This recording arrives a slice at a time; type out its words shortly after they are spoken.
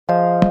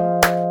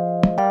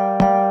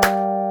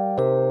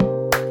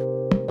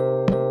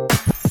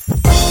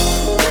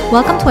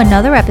Welcome to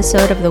another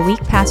episode of the Weak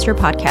Pastor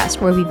Podcast,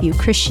 where we view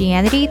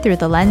Christianity through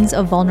the lens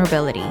of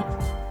vulnerability.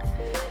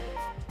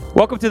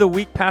 Welcome to the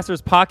Weak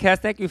Pastors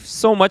Podcast. Thank you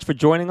so much for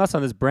joining us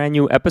on this brand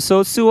new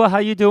episode. Sua, how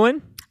you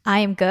doing? I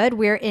am good.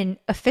 We're in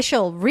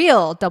official,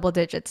 real double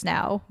digits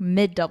now,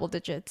 mid double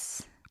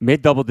digits.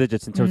 Mid double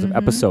digits in terms of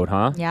episode,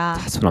 huh? Yeah.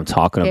 That's what I'm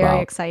talking about.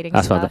 Very exciting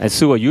That's stuff. And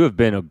Sua, you have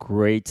been a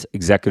great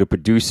executive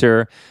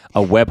producer,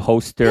 a web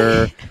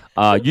hoster.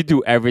 You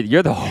do everything.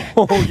 You're the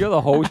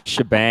whole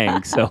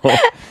shebang. So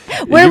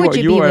Where would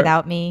you be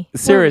without me?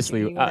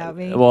 Seriously. Without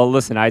me? Well,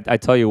 listen, I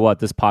tell you what,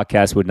 this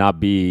podcast would not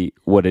be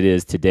what it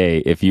is today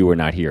if you were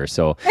not here.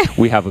 So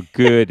we have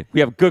good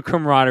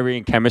camaraderie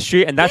and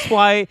chemistry, and that's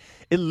why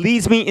it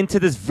leads me into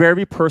this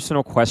very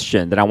personal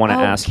question that I want to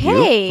ask you.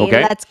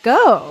 Okay, let's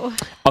go.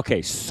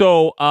 Okay,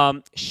 so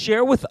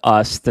share with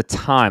us the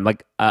time.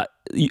 Like,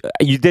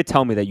 you did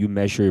tell me that you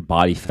measure your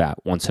body fat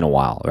once in a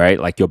while, right?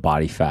 Like your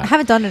body fat. I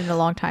haven't done it in a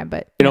long time,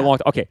 but In a long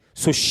time. Okay,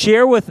 so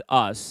share with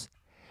us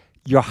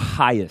your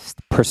highest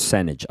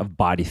percentage of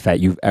body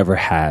fat you've ever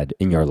had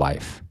in your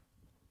life.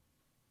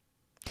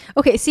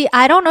 Okay, see,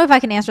 I don't know if I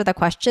can answer that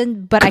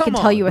question, but I can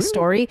tell you a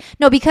story.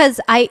 No, because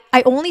I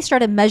only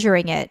started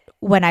measuring it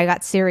when I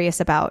got serious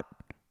about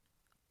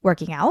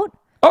working out.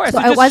 All right, so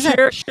I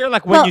wasn't share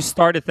like when you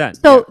started then.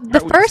 So the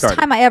first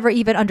time I ever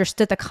even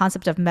understood the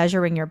concept of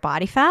measuring your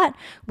body fat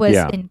was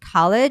in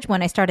college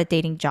when I started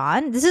dating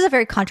John. This is a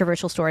very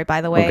controversial story,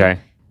 by the way. Okay.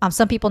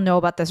 Some people know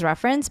about this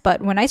reference,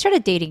 but when I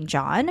started dating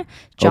John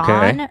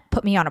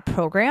put me on a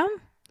program.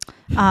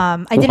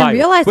 I didn't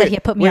realize that he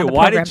had put me on the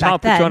program back then. Why did John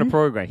put you on a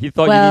program? He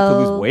thought you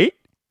need to lose weight?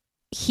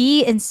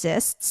 He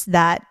insists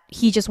that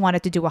he just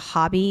wanted to do a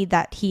hobby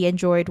that he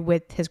enjoyed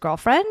with his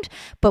girlfriend.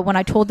 But when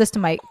I told this to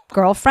my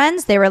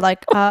girlfriends, they were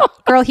like,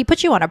 girl, he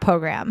put you on a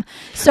program.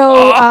 So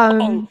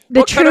the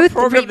what truth kind of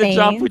program remains.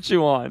 did John put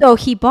you on? So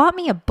he bought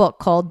me a book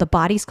called The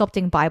Body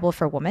Sculpting Bible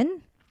for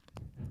Women.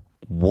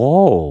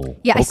 Whoa.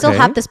 Yeah, I still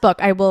have this book.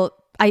 I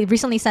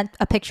recently sent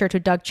a picture to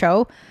Doug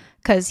Cho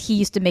because he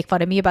used to make fun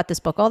of me about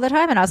this book all the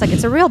time. And I was like,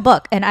 it's a real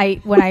book. And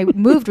when I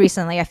moved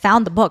recently, I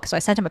found the book. So I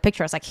sent him a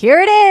picture. I was like, here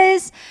it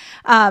is.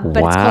 But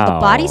it's called The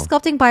Body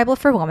Sculpting Bible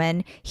for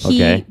Women.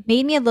 He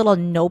made me a little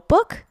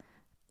notebook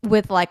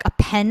with like a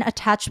pen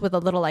attached with a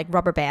little like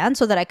rubber band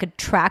so that I could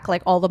track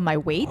like all of my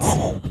weights.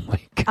 Oh my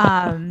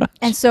God.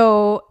 And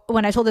so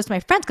when I told this to my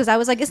friends, because I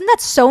was like, isn't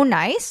that so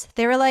nice?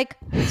 They were like,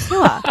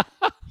 Sua,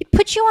 he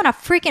put you on a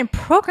freaking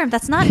program.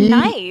 That's not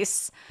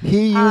nice.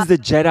 He used the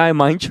Jedi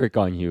mind trick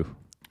on you.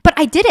 But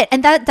I did it,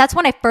 and that's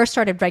when I first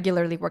started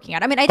regularly working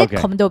out. I mean, I did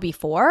Kumdo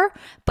before,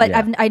 but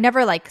I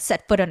never like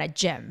set foot in a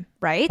gym,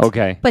 right?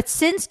 Okay. But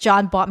since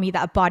John bought me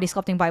that Body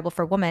Sculpting Bible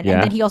for Women,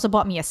 and then he also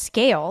bought me a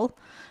scale.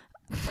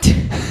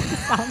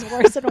 It sounds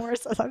worse and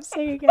worse as I'm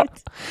saying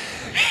it.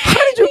 How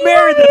did you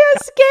marry that?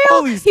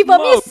 Scale. He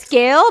bought me a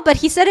scale, but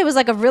he said it was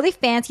like a really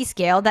fancy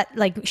scale that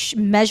like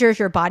measures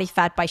your body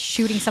fat by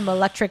shooting some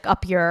electric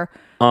up your.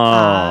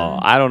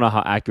 I don't know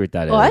how accurate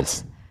that is.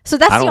 What? So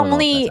that's the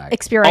only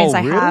experience I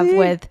have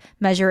with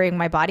measuring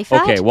my body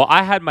fat. Okay, well,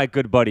 I had my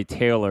good buddy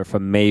Taylor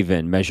from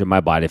Maven measure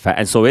my body fat,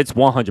 and so it's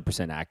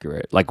 100%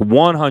 accurate, like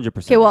 100%.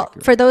 Okay, well,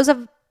 accurate.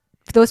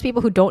 For those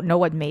people who don't know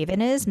what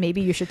Maven is,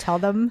 maybe you should tell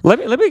them.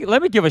 Let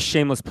me give a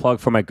shameless plug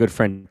for my good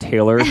friend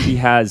Taylor. He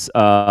has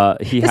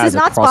This is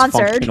not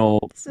sponsored.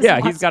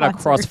 He's got a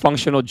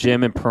cross-functional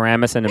gym in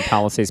Paramus and in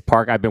Palisades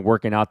Park. I've been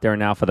working out there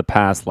now for the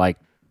past like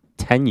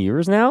 10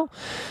 years now.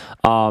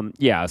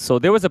 So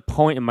there was a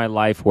point in my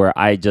life where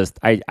I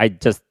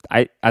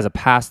as a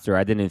pastor,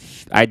 I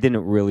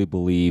didn't really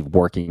believe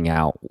working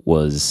out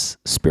was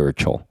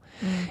spiritual.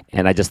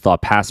 And I just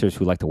thought pastors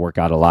who like to work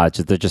out a lot,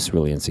 they're just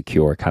really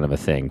insecure kind of a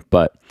thing.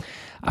 But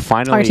I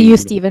finally... Hard to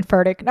use Stephen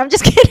Furtick. No, I'm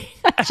just kidding.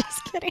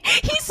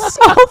 He's so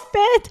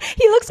fit.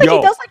 He looks like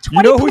he does like 20 push-ups.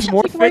 You know who's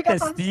more fit than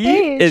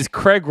Steve? Is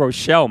Craig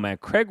Rochelle, man.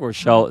 Craig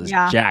Rochelle is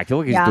jacked. He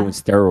looks like he's doing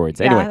steroids.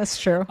 Anyway, that's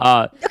true.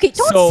 Okay,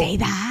 don't say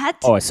that.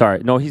 Oh,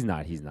 sorry. No, he's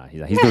not. He's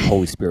doing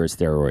Holy Spirit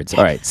steroids.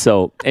 All right.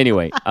 So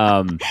anyway,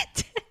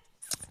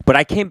 but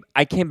I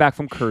came back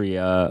from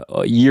Korea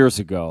years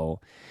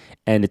ago.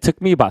 And it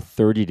took me about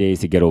 30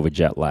 days to get over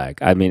jet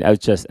lag. I mean, I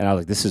was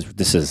like, this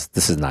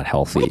is not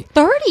healthy. Wait,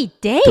 30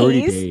 days?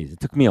 30 days. It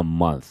took me a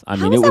month. I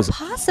mean, it was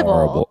possible?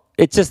 Horrible.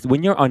 It's just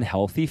when you're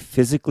unhealthy,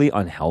 physically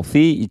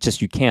unhealthy,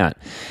 you can't.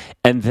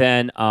 And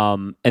then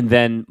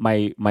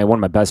my one of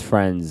my best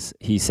friends,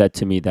 he said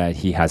to me that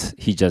he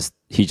just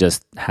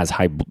has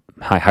high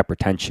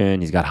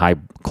hypertension. He's got high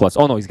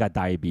cholesterol. Oh no, he's got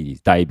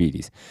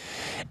diabetes,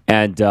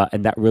 and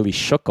that really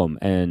shook him,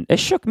 and it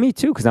shook me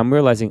too because I'm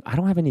realizing I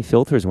don't have any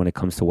filters when it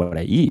comes to what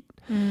I eat,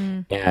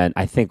 and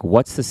I think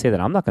what's to say that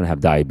I'm not going to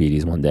have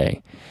diabetes one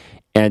day.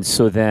 And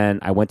so then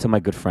I went to my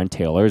good friend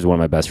Taylor, who's one of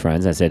my best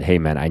friends. And I said, hey,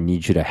 man, I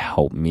need you to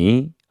help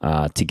me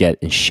to get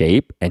in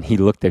shape. And he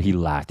looked at, he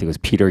laughed. He goes,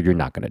 Peter, you're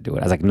not going to do it.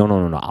 I was like,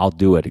 no, I'll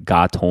do it.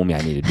 God told me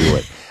I need to do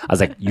it. I was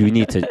like, you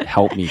need to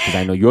help me because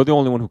I know you're the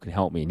only one who can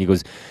help me. And he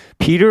goes,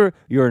 Peter,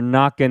 you're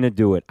not going to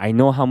do it. I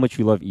know how much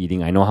you love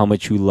eating. I know how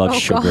much you love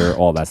sugar,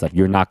 all that stuff.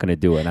 You're not going to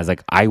do it. And I was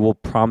like, I will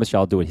promise you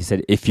I'll do it. He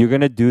said, if you're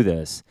going to do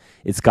this,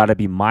 it's got to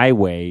be my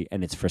way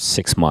and it's for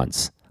 6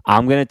 months.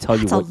 I'm going to tell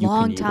you what you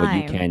can eat, what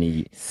you can't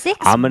eat.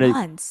 6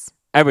 months?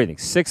 Everything.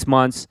 6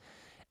 months.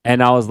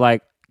 And I was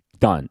like,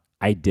 done.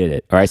 I did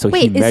it. All right. So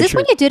wait, is this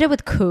when you did it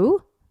with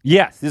Koo?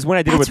 Yes, this is when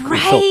I did it with Koo.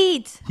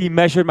 Right. So he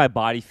measured my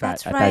body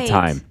fat at that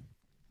time.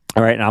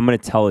 All right, and I'm going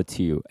to tell it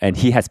to you. And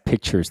he has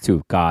pictures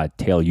too. God,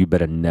 Taylor, you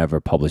better never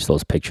publish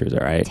those pictures,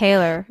 all right?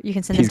 Taylor, you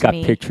can send them to me.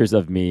 He's got pictures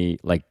of me,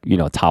 like,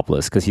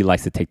 topless, because he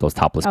likes to take those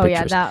topless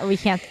pictures. Oh, yeah, we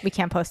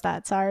can't post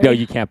that, sorry. No,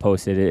 you can't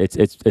post it.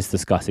 It's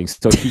disgusting.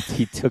 So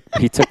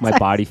he took my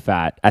body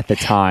fat at the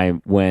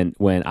time when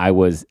I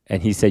was,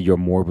 and he said,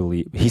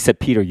 he said,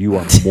 Peter, you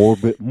are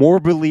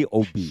morbidly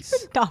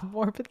obese. Not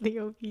morbidly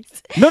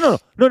obese. No.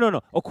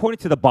 According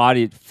to the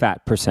body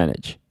fat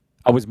percentage,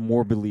 I was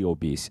morbidly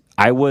obese.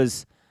 Well,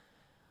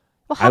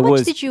 how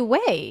much did you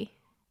weigh?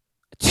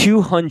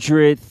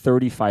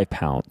 235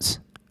 pounds.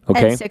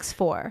 Okay. And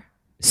 6'4".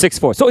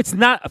 6'4". So it's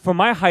not, for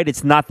my height,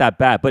 it's not that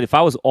bad. But if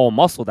I was all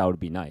muscle, that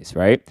would be nice,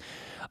 right?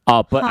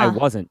 But I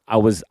wasn't. I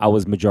was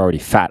majority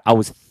fat. I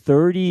was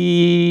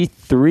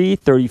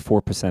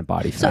 34%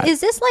 body fat. So is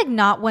this like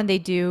not when they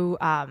do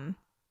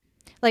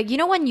like,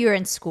 when you're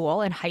in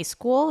school, in high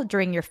school,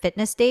 during your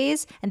fitness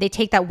days, and they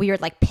take that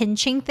weird, like,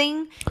 pinching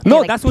thing?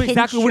 No, that's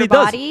exactly what he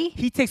does.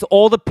 He takes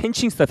all the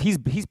pinching stuff. He's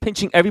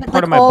pinching every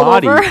part of my all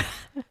body. Over?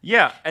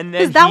 Yeah. And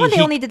then that one,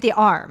 they only did the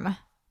arm.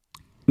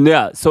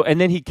 Yeah. So,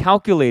 and then he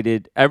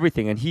calculated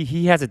everything, and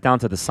he has it down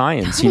to the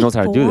science. He knows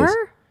how to do this.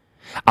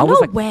 I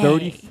was like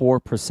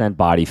 34%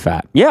 body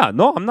fat. Yeah,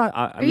 no, I'm not.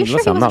 Are you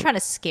sure he wasn't trying to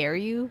scare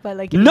you by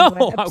like no,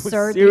 I was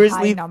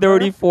seriously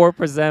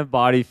 34%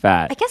 body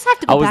fat. I guess I have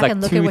to go back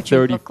and look at what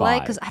you look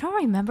like because I don't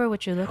remember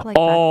what you look like.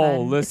 Oh, back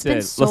then. listen,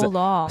 it's been so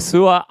long.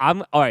 Sua,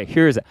 all right.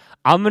 Here's it.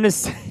 I'm gonna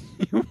send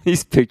you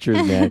these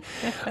pictures, man.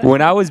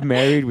 When I was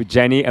married with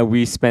Jenny and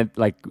we spent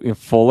like in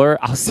Fuller,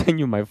 I'll send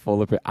you my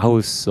Fuller. I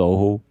was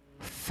so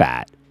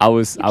fat. I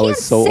was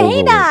so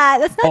overweight. That.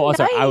 That's not nice.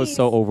 Sorry. I was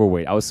so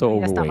overweight.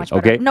 Overweight.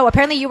 Okay. No,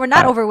 apparently you were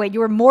not overweight. You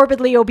were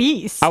morbidly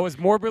obese. I was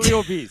morbidly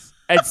obese,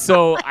 and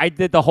so I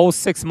did the whole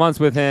 6 months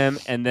with him,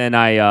 and then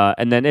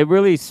then it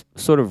really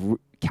sort of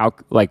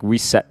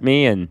reset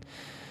me, and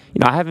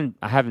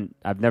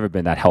I've never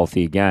been that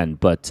healthy again,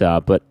 but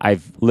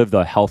I've lived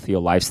a healthier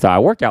lifestyle. I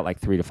work out like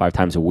 3 to 5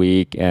 times a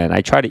week, and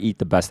I try to eat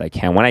the best I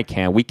can when I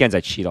can. Weekends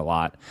I cheat a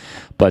lot,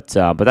 but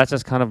that's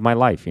just kind of my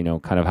life, kind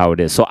of how it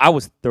is. So I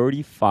was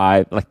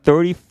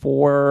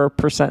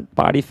 34%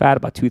 body fat,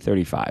 about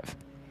 235.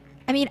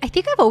 I mean, I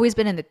think I've always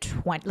been in the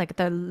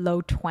the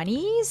low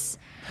 20s.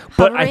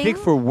 But I think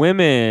for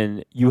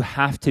women, you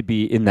have to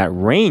be in that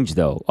range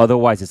though,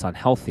 otherwise it's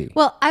unhealthy.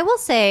 Well, I will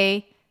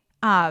say,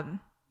 I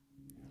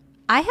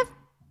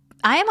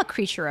am a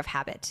creature of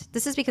habit.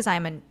 This is because I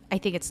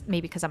think it's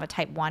maybe because I'm a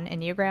type 1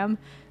 Enneagram.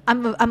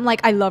 I'm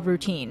like, I love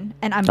routine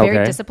and I'm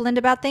very disciplined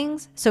about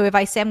things. So if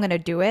I say I'm going to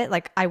do it,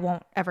 like I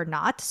won't ever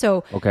not.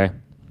 So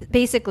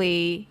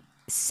basically,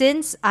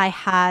 since I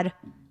had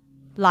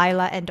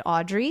Lila and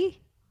Audrey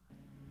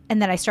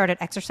and then I started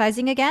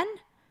exercising again,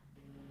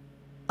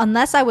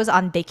 unless I was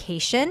on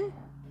vacation,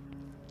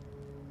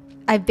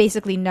 I've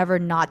basically never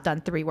not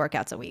done 3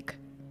 workouts a week.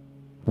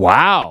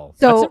 Wow.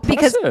 So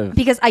because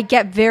I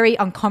get very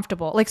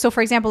uncomfortable. Like, so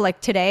for example,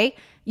 like today,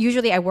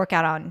 usually I work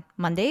out on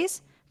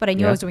Mondays, but I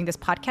knew I was doing this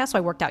podcast, so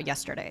I worked out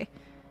yesterday.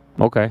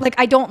 Okay. Like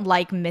I don't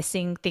like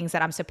missing things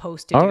that I'm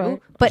supposed to do.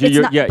 Right. But it's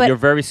not. You're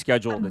very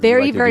scheduled.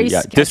 Very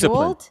scheduled.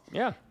 Disciplined.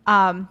 Yeah.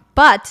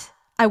 But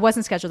I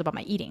wasn't scheduled about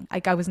my eating.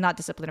 Like I was not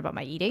disciplined about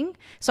my eating.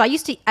 So I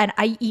used to, and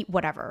I eat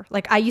whatever.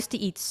 Like I used to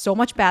eat so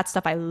much bad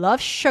stuff. I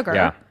love sugar.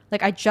 Yeah.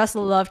 Like I just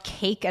love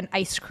cake and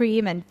ice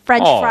cream and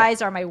French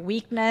fries are my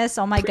weakness.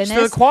 Oh my goodness.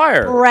 To the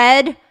choir.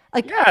 Bread.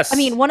 Like, yes. I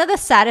mean, one of the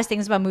saddest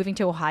things about moving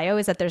to Ohio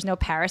is that there's no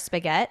Paris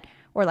spaghetti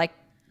or like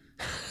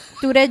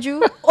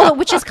tureju,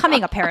 which is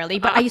coming apparently.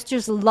 But I used to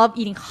just love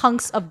eating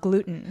hunks of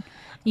gluten.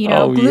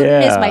 Gluten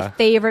is my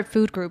favorite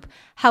food group.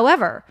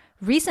 However,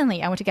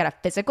 recently I went to get a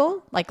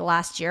physical. Like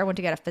last year, I went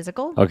to get a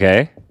physical.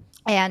 Okay.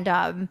 And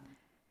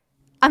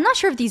I'm not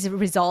sure if these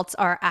results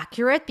are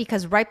accurate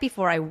because right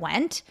before I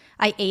went,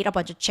 I ate a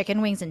bunch of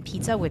chicken wings and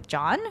pizza with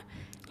John.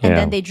 And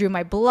then they drew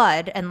my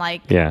blood and my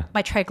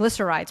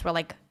triglycerides were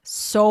like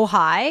so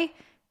high.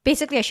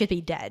 Basically, I should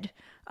be dead.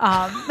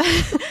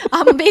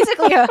 I'm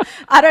basically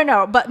I don't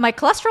know, but my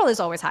cholesterol is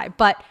always high.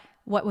 But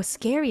what was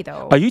scary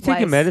though. Are you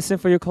taking medicine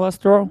for your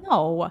cholesterol?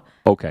 No.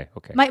 Okay.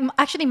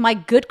 My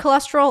good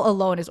cholesterol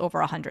alone is over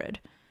 100.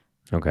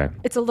 Okay.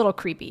 It's a little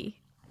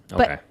creepy. Okay.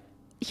 But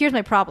here's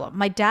my problem.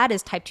 My dad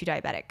is type 2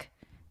 diabetic.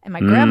 And my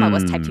grandma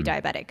was type 2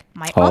 diabetic.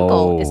 My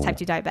uncle is type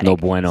 2 diabetic. No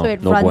bueno. So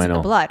it runs in the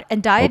blood.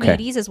 And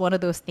diabetes is one of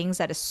those things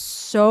that is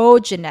so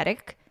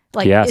genetic.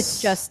 Like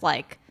it's just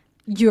like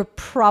you're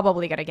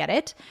probably going to get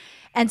it.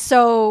 And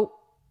so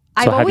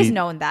I've have always you-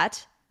 known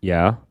that.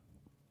 Yeah.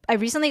 I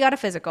recently got a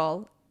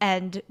physical,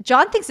 and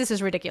John thinks this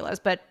is ridiculous,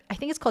 but I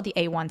think it's called the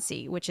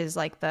A1C, which is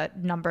like the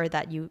number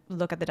that you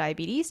look at the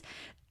diabetes.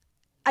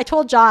 I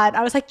told John,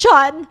 I was like,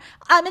 John,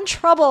 I'm in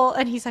trouble.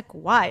 And he's like,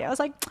 why? I was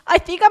like, I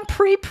think I'm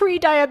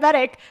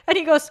pre-diabetic. And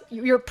he goes,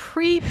 you're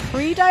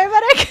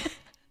pre-diabetic?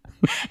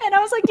 And I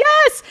was like,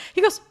 yes.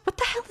 He goes, what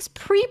the hell is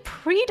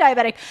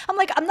pre-diabetic? I'm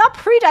like, I'm not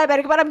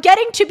pre-diabetic, but I'm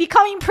getting to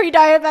becoming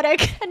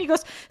pre-diabetic. And he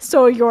goes,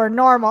 so you're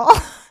normal.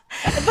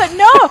 But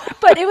no,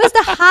 but it was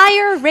the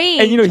higher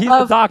range. And you know, he's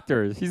of, a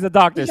doctor. He's a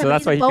doctor, Yeah, so but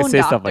that's he's why a he can bone say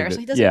stuff doctor, like so this.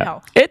 he doesn't yeah.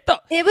 know.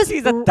 It was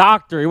he's a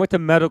doctor. He went to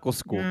medical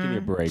school. Give me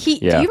a break. Do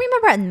you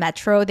remember at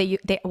Metro they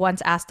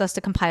once asked us to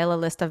compile a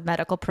list of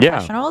medical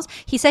professionals?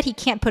 He said he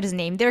can't put his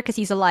name there because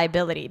he's a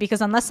liability.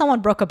 Because unless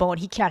someone broke a bone,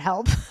 he can't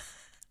help.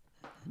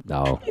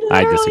 No, He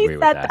I literally disagree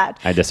with said that.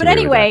 I disagree But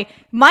anyway,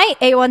 with my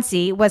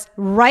A1C was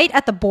right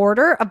at the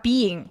border of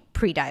being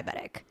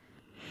pre-diabetic.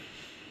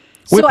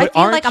 So Wait, I but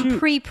feel like aren't I'm you-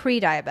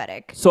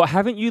 pre-diabetic. that. So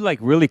haven't you like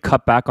really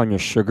cut back on your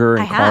sugar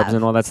and I carbs have.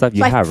 and all that stuff?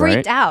 You So have, I freaked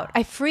right? out.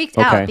 I freaked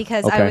Okay, out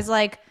because I okay. was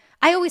like,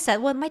 I always said,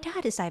 well, my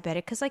dad is diabetic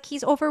because like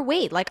he's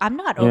overweight. Like I'm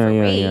not Yeah, yeah,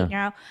 overweight, yeah. you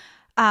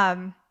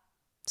know?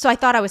 So I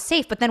thought I was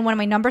safe. But then when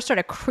my numbers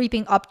started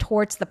creeping up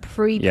towards the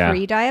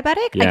pre-diabetic,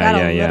 I Yeah, got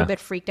yeah, a yeah. little bit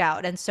freaked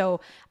out. And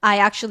so I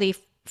actually,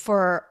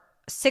 for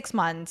 6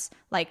 months,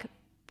 like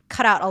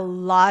cut out a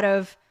lot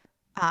of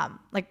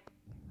like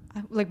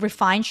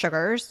refined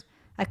sugars.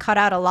 I cut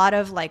out a lot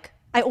of like,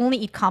 I only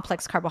eat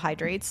complex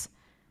carbohydrates.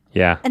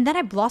 Yeah. And then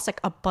I lost like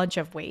a bunch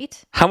of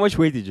weight. How much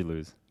weight did you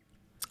lose?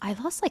 I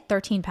lost like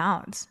 13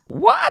 pounds.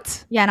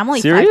 What? Yeah, and I'm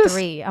only Serious?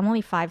 5'3". I'm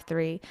only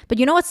 5'3". But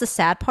you know what's the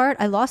sad part?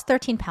 I lost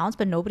 13 pounds,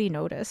 but nobody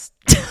noticed.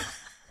 I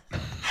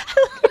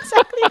look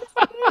exactly the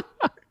same.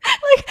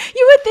 Like,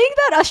 you would think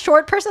that a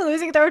short person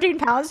losing 13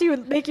 pounds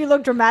would make you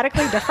look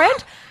dramatically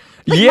different.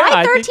 Like, Yeah,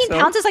 my I think 13 so.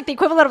 pounds is like the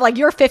equivalent of like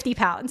your 50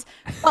 pounds.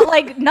 But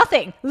like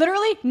nothing.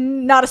 Literally,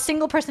 not a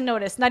single person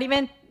noticed. Not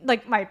even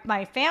like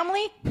my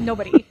family.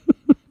 Nobody.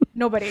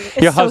 Nobody. It's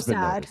Your so husband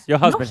sad. noticed. Your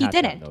husband No, he had to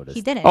have didn't. noticed.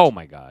 He didn't. Oh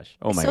my gosh.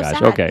 Oh It's my so gosh.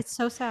 sad. Okay. It's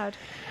so sad.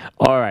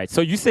 All right.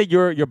 So you said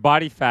your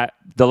body fat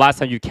the last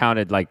time you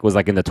counted like was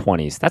like in the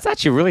 20s. That's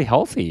actually really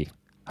healthy.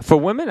 For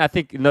women, I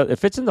think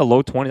if it's in the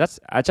low 20s, that's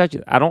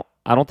actually I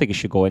don't think it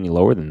should go any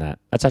lower than that.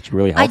 That's actually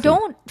really healthy.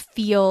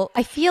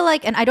 I feel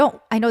like, and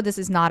I know this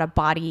is not a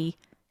body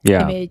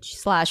Yeah.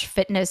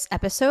 image/fitness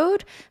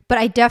episode, but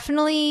I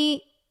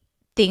definitely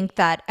think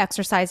that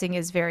exercising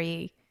is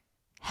very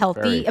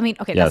healthy. Very. I mean,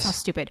 okay, Yes. that sounds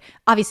stupid.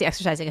 Obviously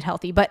exercising is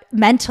healthy, but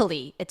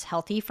mentally it's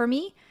healthy for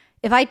me.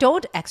 If I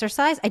don't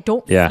exercise, I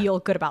don't Yeah. feel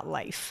good about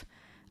life.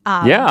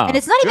 Yeah. And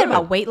it's not even good.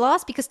 about weight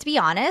loss because, to be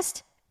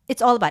honest,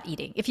 it's all about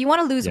eating. If you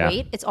want to lose Yeah.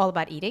 weight, it's all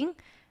about eating.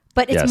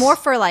 But it's Yes. more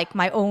for like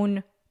my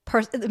own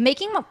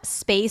making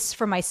space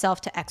for myself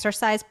to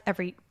exercise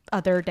every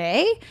other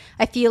day.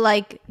 I feel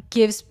like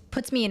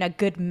puts me in a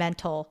good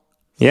mental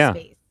Yeah.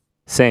 space.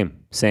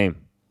 Same.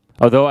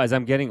 Although as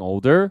I'm getting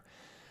older,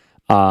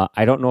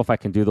 I don't know if I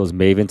can do those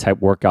Maven type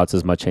workouts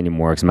as much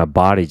anymore because my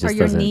body just Are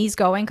your doesn't. knees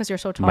going because you're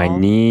so tall? My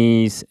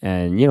knees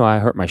and I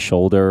hurt my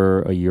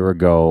shoulder a year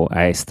ago.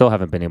 I still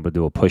haven't been able to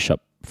do a push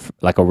up,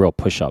 like a real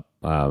push up,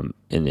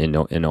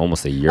 in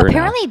almost a year now.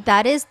 Apparently,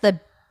 that is the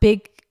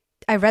big.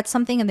 I read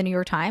something in the New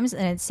York Times,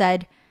 and it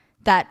said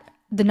that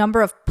the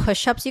number of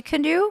push-ups you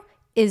can do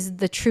is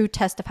the true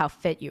test of how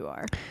fit you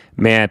are.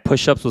 Man,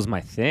 push ups was my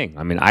thing.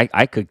 I mean,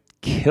 I could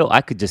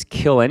just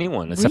kill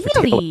anyone except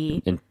for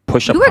Really? in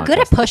push up. You were good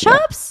at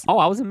push-ups? Oh,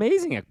 I was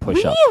amazing at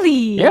push ups.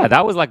 Really? Yeah,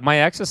 that was like my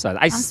exercise.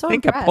 I so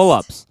stink at impressed. pull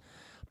ups,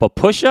 but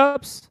push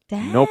ups,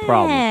 no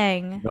problem.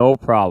 Dang. No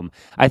problem.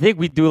 I think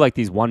we do like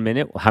these 1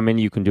 minute. How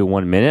many you can do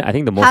 1 minute? I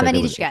think the most. How I many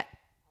did did was, you get?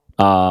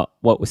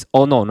 What was?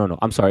 Oh no.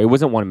 I'm sorry. It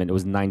wasn't 1 minute. It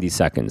was 90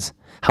 seconds.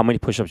 How many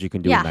push ups you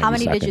can do? Yeah, in 90 how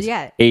many did you seconds?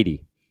 get?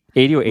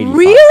 80 or 85.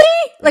 Really?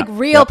 Like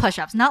real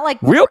push-ups, not like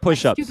Real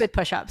push-ups. stupid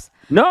push-ups.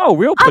 No,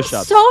 real I'm push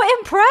ups. so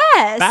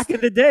impressed. Back in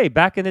the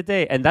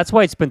day, and that's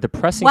why it's been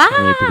depressing for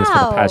me because for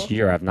the Wow. past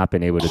year I've not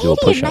been able to do a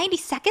 80 push in up. 90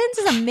 seconds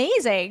is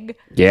amazing.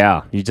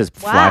 Yeah, you just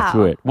fly Wow.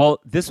 through it. Well,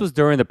 this was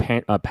during the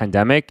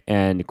pandemic,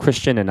 and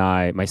Christian and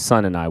I, my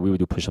son and I, we would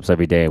do push-ups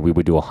every day, and we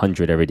would do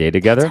 100 every day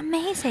together. It's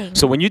amazing.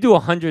 So when you do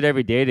 100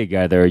 every day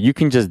together, you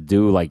can just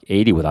do like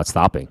 80 without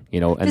stopping,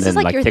 and this then is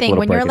like your take a thing. little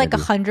When you're break like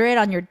and do- 100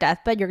 on your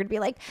deathbed, you're gonna be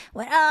like,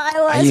 when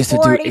I was used to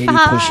do 80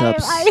 45,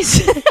 push-ups. I used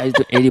to- I used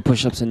to do 80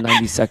 push-ups in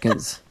 90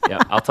 seconds. Yeah,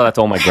 I'll tell that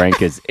to all my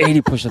grandkids.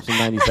 80 push-ups in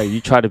 90 seconds.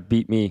 You try to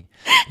beat me,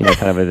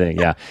 kind of a thing.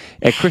 Yeah.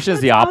 And Christian's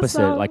the opposite.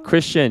 awesome. Like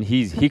Christian,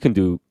 he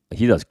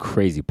does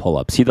crazy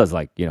pull-ups. He does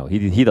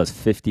he does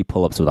 50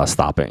 pull-ups without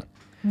stopping.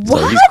 So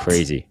he's What?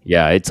 crazy.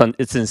 Yeah, it's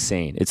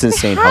insane. It's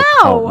insane How?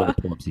 how many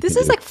pull-ups he This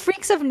can is do. like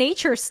freaks of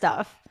nature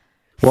stuff.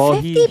 Well,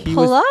 50 he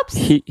pull-ups?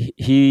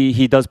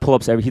 He does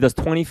pull-ups he does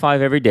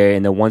 25 every day,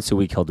 and then once a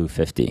week he'll do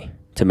 50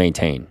 to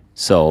maintain.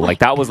 So like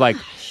that was like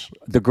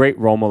the great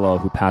Romulo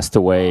who passed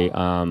away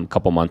a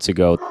couple months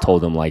ago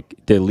told him like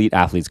the elite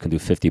athletes can do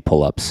 50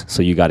 pull-ups,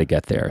 so you got to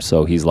get there.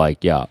 So he's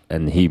like, yeah,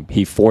 and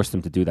he forced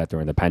him to do that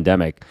during the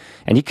pandemic,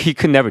 and he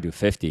could never do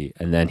 50,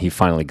 and then he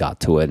finally got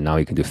to it, and now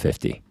he can do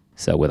 50.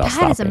 So without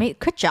stopping. That is amazing.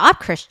 Good job,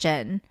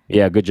 Christian.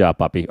 Yeah, good job,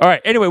 Puppy. All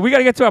right. Anyway, we got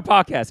to get to our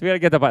podcast. We got to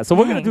get the podcast. So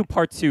we're gonna do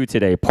part 2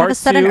 today. I have a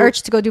sudden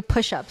urge to go do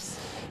push-ups.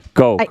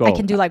 Go. I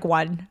can do like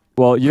one.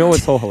 Well, you know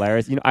what's so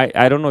hilarious? You know,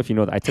 I don't know if you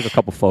know that I took a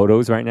couple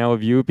photos right now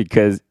of you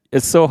because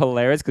it's so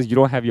hilarious because you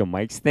don't have your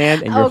mic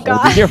stand and you're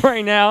holding it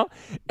right now.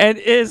 And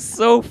it's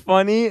so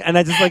funny. And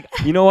I just like,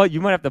 you know what?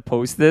 You might have to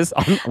post this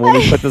when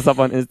we put this up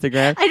on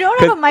Instagram. I don't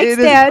have a mic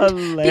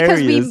stand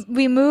because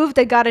we moved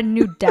and got a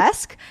new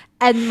desk.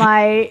 And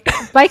my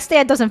mic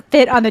stand doesn't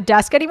fit on the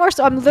desk anymore.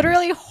 So I'm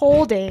literally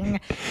holding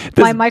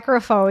my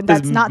microphone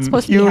that's not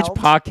supposed to be held. Huge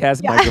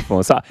podcast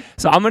microphone. So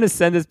I'm going to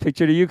send this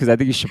picture to you because I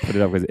think you should put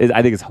it up because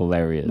I think it's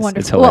hilarious. Wonderful.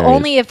 It's hilarious. Well,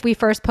 only if we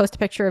first post a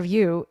picture of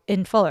you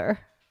in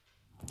Fuller.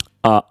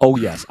 Oh,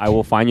 yes. I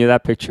will find you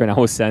that picture and I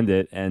will send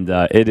it. And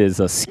it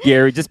is a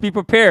scary. Just be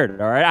prepared.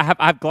 All right.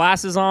 I have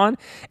glasses on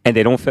and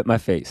they don't fit my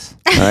face.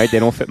 All right. They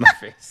don't fit my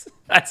face.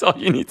 That's all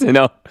you need to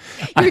know.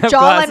 Your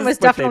jawline was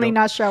definitely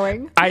not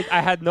showing. I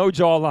had no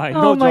jawline.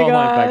 No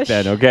jawline back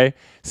then. Okay.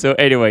 So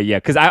anyway, yeah,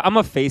 because I'm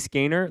a face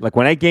gainer. Like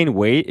when I gain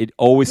weight, it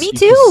always me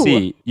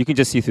too. You can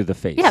just see through the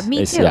face. Yeah,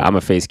 me too. Yeah, I'm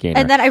a face gainer.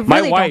 And then I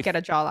really don't get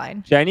a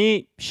jawline.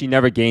 Jenny, she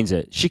never gains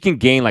it. She can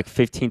gain like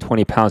 15,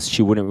 20 pounds.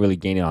 She wouldn't really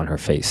gain it on her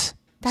face.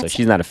 So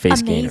she's not a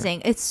face gainer.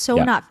 Amazing. It's so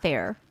not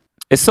fair.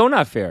 It's so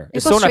not fair.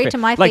 It goes straight to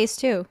my face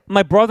too.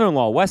 My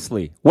brother-in-law,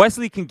 Wesley.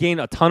 Wesley can gain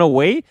a ton of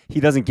weight. He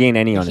doesn't gain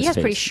any on his face. He has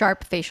pretty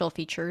sharp facial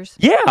features.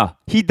 Yeah.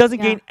 He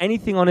doesn't gain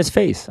anything on his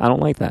face. I don't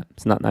like that.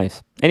 It's not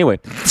nice. Anyway,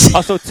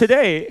 so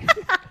today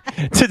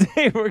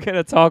we're going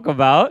to talk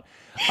about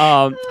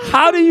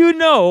how do you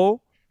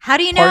know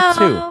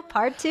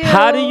Part two.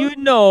 How do you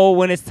know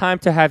when it's time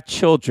to have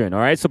children? All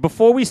right. So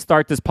before we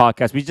start this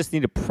podcast, we just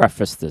need to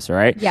preface this. All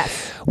right.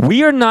 Yes.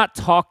 We are not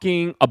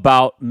talking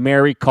about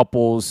married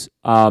couples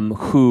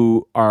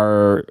who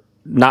are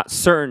not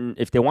certain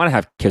if they want to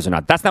have kids or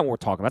not. That's not what we're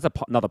talking about.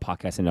 That's another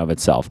podcast in and of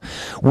itself.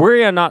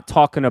 We are not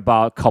talking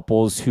about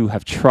couples who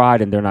have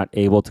tried and they're not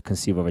able to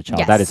conceive of a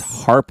child. Yes. That is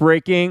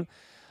heartbreaking.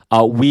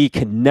 We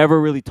can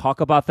never really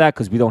talk about that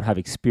because we don't have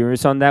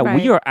experience on that.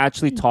 Right. We are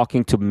actually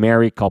talking to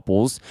married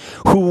couples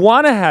who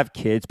want to have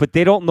kids, but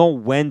they don't know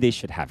when they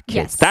should have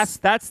kids. Yes.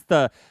 That's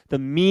the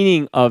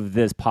meaning of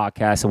this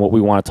podcast and what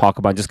we want to talk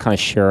about, just kind of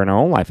sharing our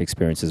own life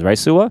experiences, right,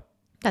 Sua?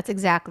 That's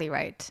exactly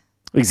right.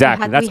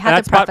 Exactly. We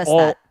had to preface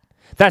that.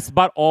 That's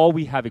about all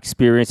we have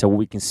experience and what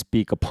we can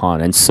speak upon.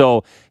 And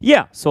so,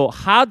 yeah. So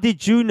how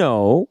did you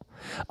know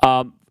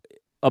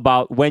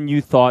about when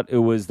you thought it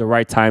was the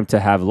right time to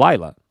have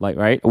Lila? Like,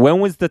 right? When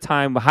was the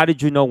time? How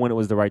did you know when it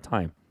was the right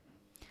time?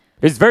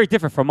 It's very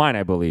different from mine,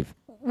 I believe.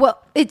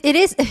 Well, it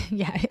is.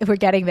 Yeah, we're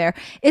getting there.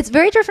 It's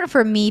very different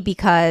for me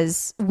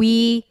because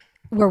we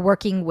were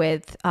working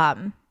with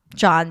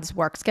John's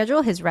work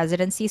schedule, his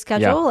residency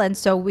schedule. And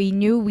so we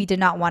knew we did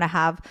not want to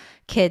have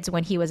kids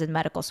when he was in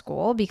medical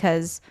school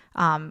because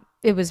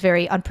it was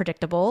very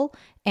unpredictable.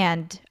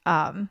 And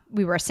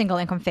we were a single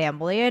income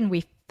family and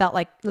we felt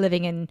like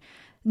living in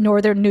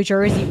northern New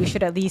Jersey, we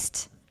should at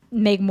least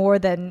make more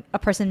than a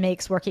person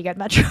makes working at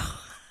Metro.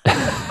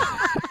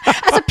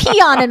 As a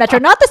peon in Metro,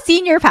 not the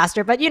senior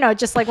pastor, but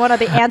just like one of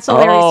the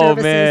ancillary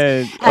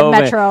services at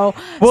Metro.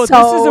 Well, this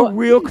is a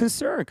real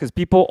concern because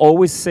people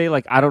always say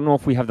like, I don't know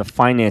if we have the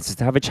finances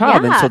to have a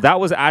child, and so that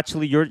was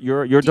actually your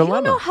dilemma. Do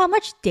you know how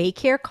much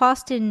daycare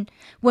cost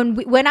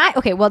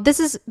this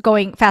is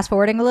going fast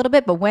forwarding a little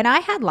bit, but when I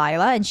had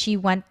Lila and she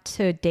went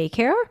to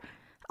daycare,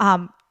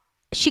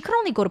 she could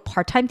only go to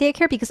part-time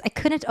daycare because I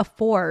couldn't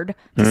afford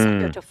to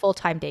send her to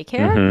full-time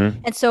daycare. Mm-hmm.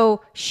 And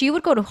so she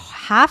would go to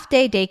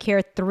half-day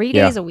daycare 3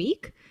 days a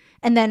week.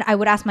 And then I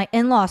would ask my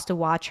in-laws to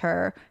watch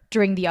her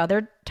during the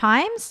other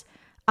times.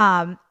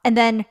 Or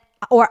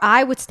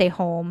I would stay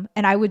home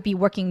and I would be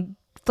working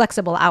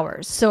flexible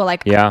hours. So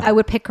I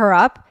would pick her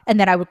up and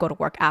then I would go to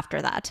work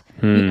after that.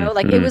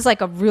 It was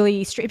like a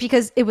really straight,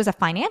 because it was a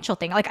financial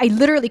thing. Like I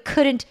literally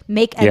couldn't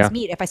make ends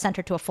meet if I sent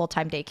her to a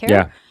full-time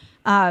daycare.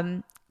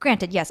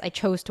 Granted, yes, I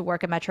chose to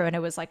work at Metro and it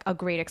was like a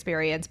great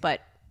experience,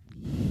 but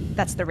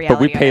that's the reality.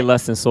 But we pay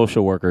less than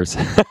social workers.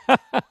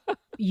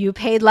 You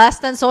paid less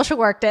than social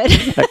work did.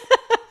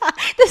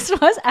 This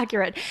was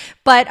accurate.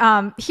 But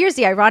here's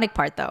the ironic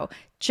part, though.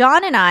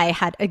 John and I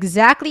had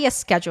exactly a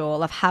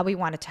schedule of how we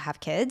wanted to have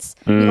kids.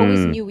 We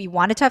always knew we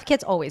wanted to have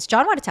kids, always.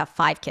 John wanted to have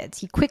 5 kids.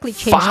 He quickly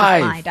changed his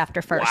mind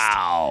after first.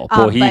 Wow.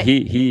 Well,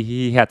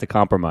 he had to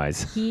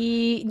compromise.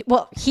 He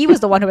was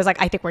the one who was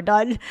like, I think we're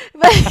done.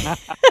 But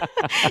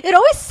it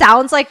always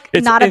sounds like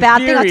not a bad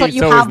thing until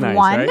you have nice,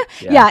 one. Right?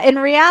 Yeah, in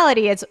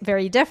reality, it's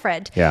very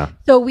different. Yeah.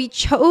 So we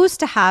chose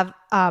to have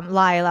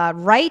Lila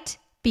right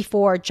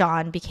before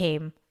John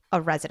became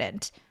a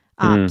resident.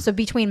 So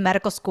between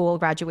medical school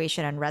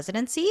graduation and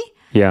residency.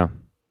 Yeah.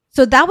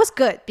 So that was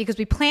good because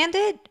we planned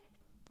it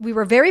we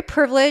were very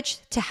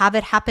privileged to have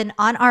it happen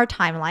on our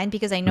timeline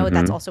because I know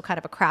that's also kind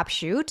of a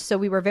crapshoot. So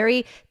we were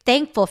very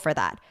thankful for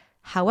that.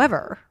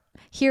 However,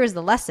 here's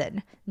the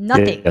lesson.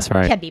 Nothing that's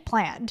right. can be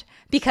planned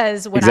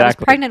because when I was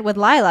pregnant with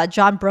Lila,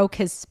 John broke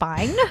his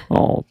spine.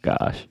 Oh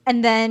gosh.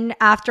 And then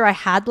after I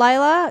had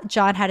Lila,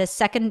 John had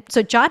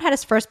John had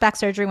his first back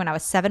surgery when I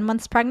was 7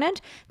 months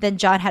pregnant. Then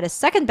John had his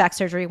second back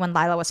surgery when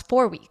Lila was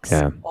 4 weeks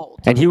old.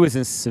 And he was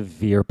in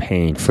severe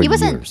pain for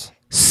years.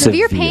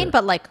 Severe pain,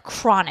 but like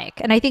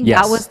chronic. And I think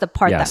that was the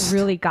part that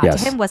really got to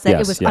him was that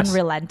it was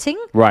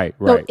unrelenting. Right.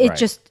 So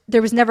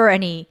there was never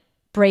any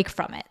break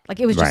from it. Like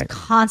it was just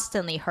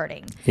constantly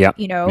hurting. Yep.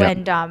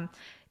 And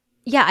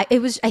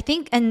it was, I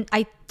think, and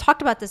I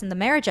talked about this in the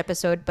marriage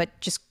episode, but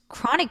just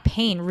chronic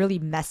pain really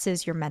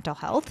messes your mental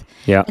health.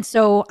 Yeah. And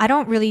so I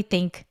don't really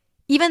think,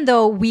 even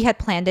though we had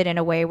planned it in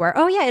a way where,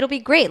 oh yeah, it'll be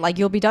great. Like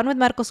you'll be done with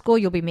medical school,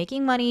 you'll be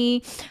making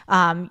money,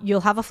 you'll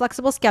have a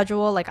flexible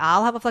schedule, like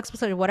I'll have a flexible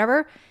schedule,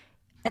 whatever.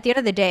 At the end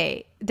of the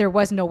day, there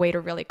was no way to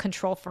really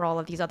control for all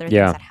of these other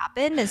things that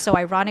happened. And so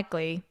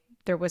ironically,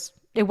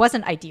 it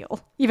wasn't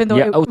ideal, even though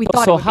we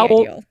thought it would be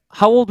ideal.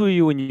 How old were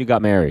you when you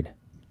got married?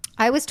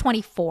 I was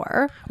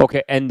 24.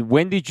 Okay, and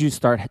when did you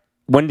start?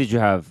 When did you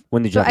have?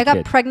 I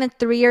got pregnant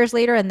 3 years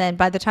later, and then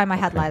by the time I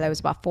had Lila, it was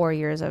about 4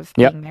 years of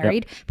being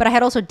married. But I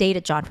had also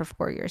dated John for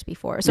 4 years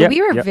before, so we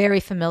were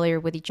very familiar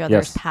with each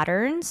other's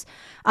patterns.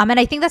 And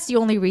I think that's the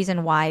only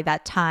reason why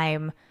that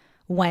time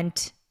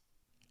went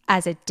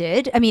as it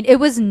did. I mean, it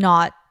was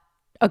not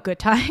a good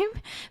time,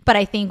 but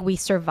I think we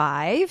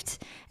survived,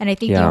 and I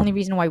think the only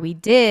reason why we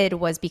did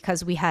was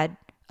because we had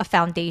a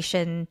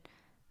foundation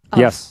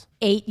of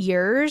 8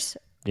 years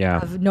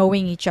of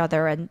knowing each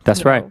other, and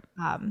that's right.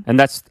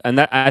 And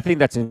I think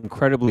that's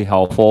incredibly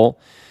helpful.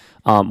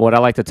 What I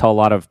like to tell a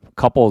lot of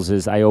couples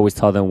is I always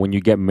tell them when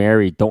you get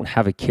married, don't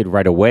have a kid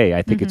right away.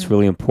 I think it's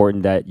really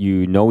important that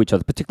you know each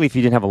other, particularly if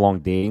you didn't have a long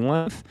dating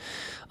life.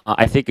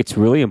 I think it's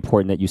really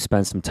important that you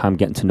spend some time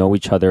getting to know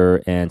each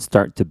other and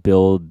start to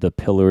build the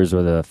pillars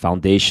or the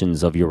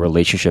foundations of your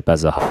relationship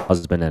as a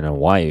husband and a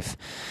wife.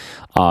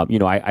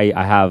 I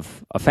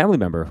have a family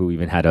member who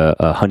even had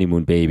a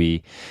honeymoon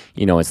baby,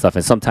 and stuff.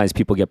 And sometimes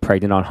people get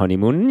pregnant on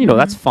honeymoon.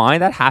 That's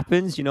fine. That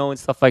happens, and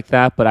stuff like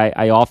that. But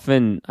I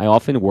often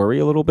worry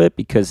a little bit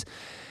because,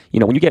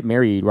 when you get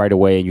married right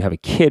away and you have a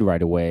kid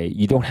right away,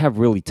 you don't have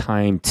really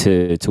time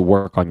to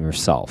work on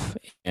yourself.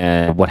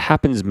 And what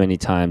happens many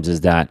times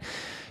is that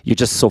you're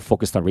just so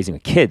focused on raising a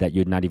kid that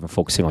you're not even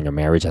focusing on your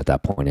marriage at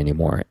that point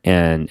anymore.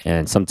 And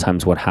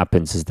sometimes what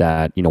happens is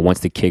that,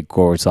 once the kid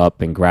grows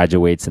up and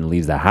graduates and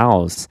leaves the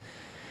house,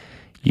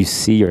 you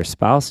see your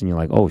spouse and you're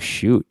like, oh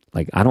shoot,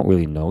 like I don't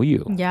really know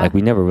you. Yeah. Like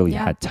we never really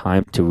had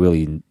time to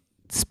really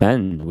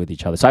spend with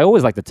each other. So I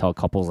always like to tell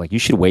couples, like you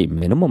should wait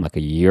minimum like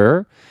a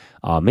year,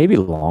 maybe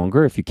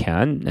longer if you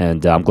can.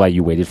 And I'm glad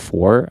you waited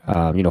for.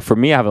 For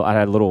me, I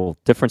had a little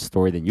different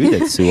story than you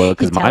did, Sua,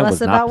 because mine was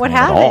not planned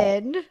at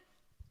all.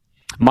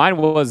 Mine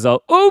was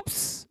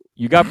oops,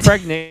 you got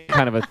pregnant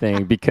kind of a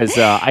thing because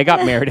I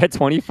got married at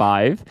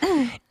 25,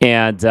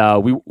 and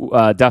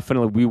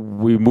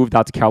we moved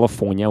out to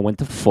California, went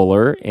to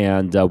Fuller,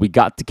 and we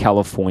got to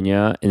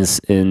California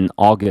in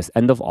August,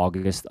 end of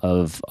August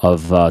of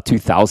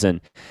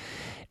 2000,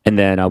 and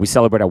then we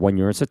celebrated 1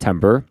 year in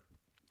September,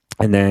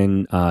 and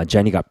then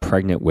Jenny got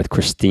pregnant with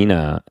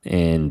Christina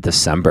in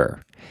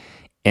December.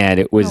 And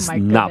it was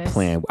not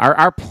planned.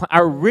 Our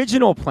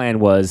original plan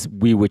was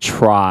we would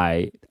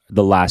try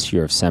the last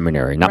year of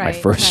seminary, not my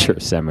first year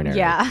of seminary.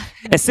 Yeah.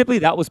 And simply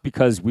that was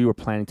because we were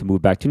planning to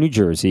move back to New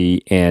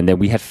Jersey, and then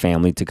we had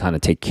family to kind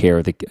of take care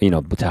of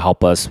to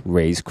help us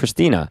raise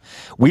Christina.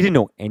 We didn't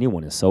know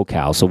anyone in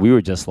SoCal, so we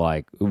were just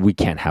like, we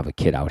can't have a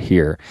kid out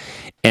here.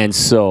 And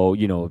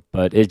so,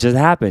 but it just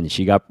happened.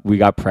 We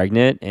got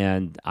pregnant,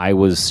 and I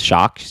was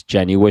shocked.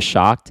 Jenny was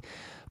shocked.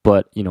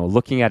 But,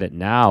 looking at it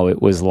now,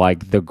 it was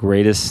like the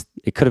greatest.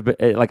 It could have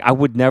been like I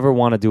would never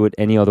want to do it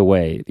any other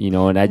way,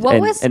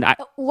 What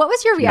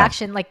was your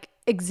reaction like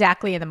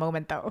exactly in the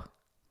moment though?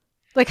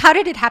 Like how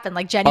did it happen?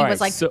 Like Jenny was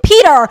like,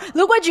 Peter,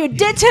 look what you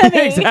did to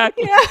me.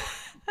 Exactly. Yeah.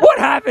 What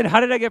happened?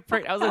 How did I get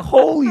pregnant? I was like,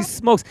 holy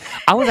smokes.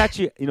 I was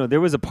actually, there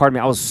was a part of me,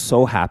 I was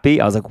so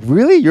happy. I was like,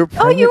 really? You're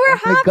pregnant? Oh, you were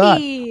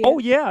happy. Oh,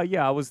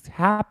 yeah. I was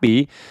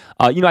happy.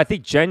 I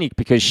think Jenny,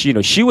 because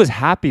she was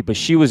happy, but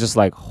she was just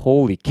like,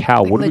 holy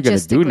cow, what are we going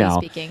to do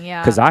now?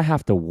 Because I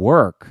have to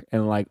work.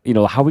 And like,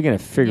 how are we going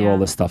to figure all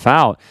this stuff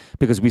out?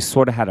 Because we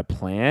sort of had a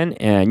plan.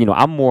 And,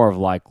 I'm more of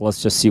like,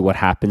 let's just see what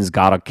happens.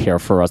 God will care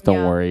for us.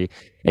 Don't worry.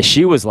 And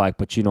she was like,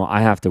 but I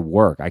have to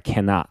work. I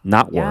cannot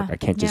not work. I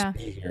can't just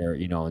be here,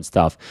 and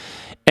stuff.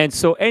 And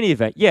so any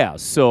event,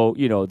 so,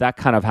 that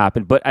kind of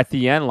happened. But at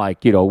the end,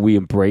 like, we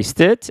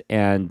embraced it.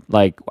 And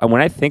like,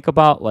 when I think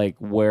about like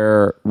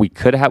what we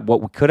could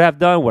have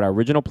done, what our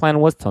original plan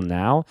was till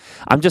now,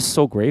 I'm just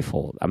so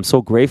grateful. I'm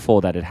so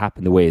grateful that it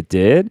happened the way it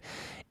did.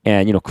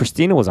 And,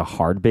 Christina was a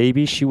hard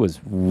baby. She was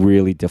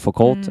really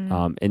difficult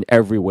in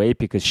every way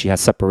because she has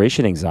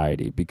separation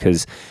anxiety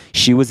because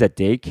she was at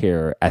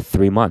daycare at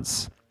 3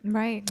 months.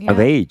 Right. of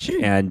Yeah. age.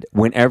 And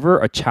whenever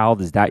a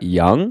child is that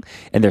young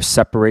and they're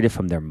separated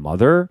from their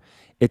mother,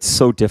 it's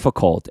so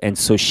difficult. And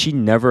so she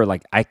never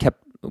like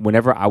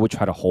whenever I would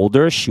try to hold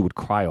her, she would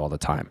cry all the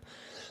time.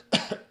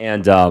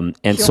 And She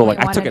so only like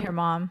I took wanted it. her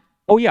mom.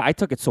 Oh yeah, I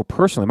took it so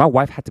personally. My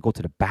wife had to go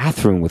to the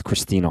bathroom with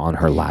Christina on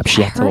her lap.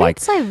 She I had to heard like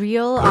it's a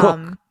real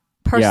cook.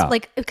 person Yeah.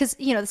 like because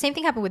the same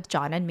thing happened with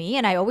John and me,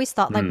 and I always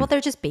thought like, Mm. well,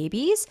 they're just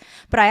babies,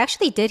 but I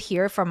actually did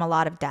hear from a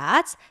lot of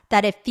dads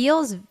that it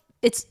feels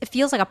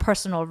like a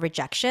personal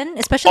rejection,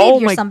 especially Oh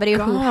if you're my somebody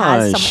who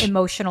has gosh. some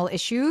emotional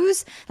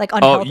issues, like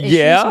unhealth issues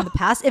yeah? from the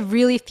past. It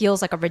really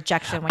feels like a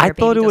rejection when I your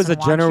thought baby it was a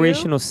doesn't want you.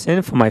 generational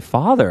sin for my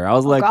father. I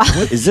was like, God.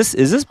 what, is this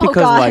Oh, because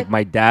like God.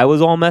 my dad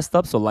was all messed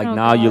up, so like Oh,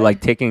 now you're God.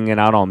 like taking it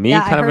out on me, Yeah,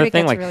 I kind of heard a it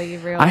thing. gets Like really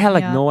real. I had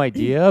like Yeah. no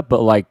idea,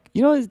 but like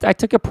I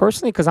took it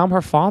personally because I'm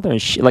her father, and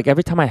she like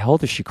every time I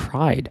held her, she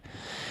cried.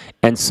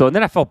 And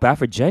then I felt bad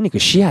for Jenny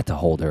because she had to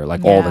hold her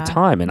like all the Yeah.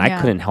 time, and I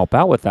Yeah. couldn't help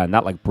out with that, and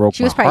that like broke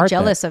She my was probably heart.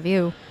 jealous of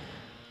you.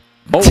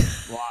 Oh,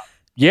 wow.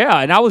 Yeah,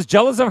 and I was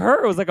jealous of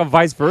her. It was like a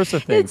vice versa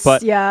thing.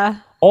 But Yeah.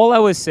 all I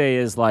would say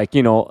is like,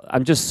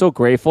 I'm just so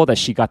grateful that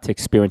she got to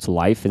experience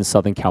life in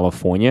Southern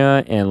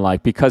California. And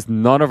like, because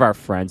none of our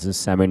friends in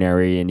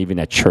seminary and even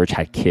at church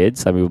had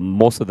kids, I mean,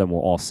 most of them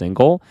were all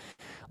single.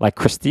 Like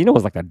Christina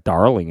was like a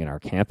darling in our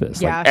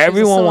campus. Yeah, Like she was a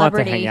everyone wanted to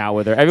celebrity- hang out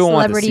with her. Everyone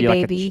wanted to celebrity see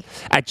like baby.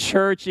 at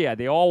church. Yeah,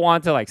 they all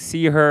wanted to like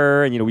see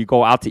her, and we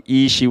go out to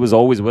eat. She was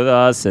always with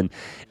us, and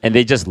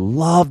they just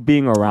loved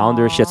being around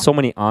her. She had Aw. so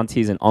many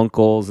aunties and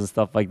uncles and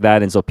stuff like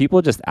that, and so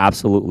people just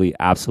absolutely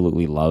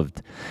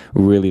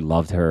really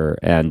loved her.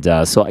 And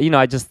so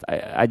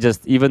I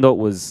just even though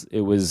it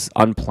was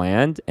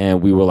unplanned,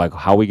 and we were like,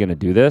 how are we gonna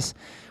do this?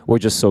 We're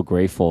just so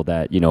grateful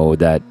that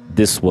that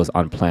this was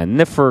unplanned. And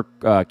then for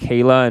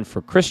Kayla and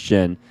for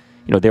Christian,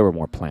 they were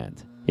more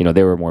planned.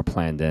 They were more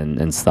planned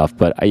and stuff.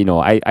 But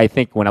I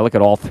think when I look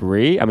at all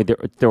three, I mean,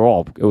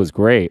 it was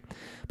great.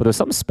 But there's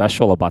something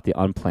special about the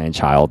unplanned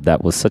child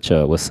that was such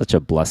a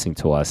blessing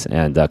to us,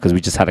 and because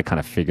we just had to kind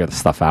of figure the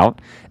stuff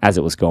out as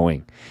it was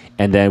going,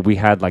 and then we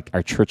had like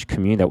our church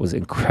community that was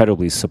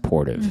incredibly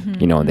supportive,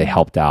 and they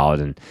helped out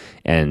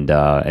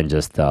and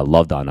just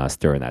loved on us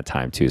during that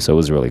time too. So it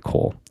was really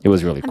cool. It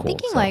was really I'm cool.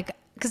 thinking So, like,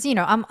 because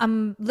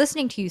I'm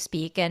listening to you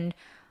speak, and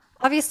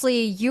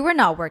obviously you were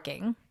not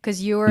working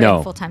because you were No.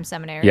 in full time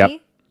seminary. Yep.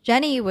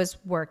 Jenny was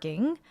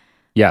working,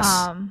 yes.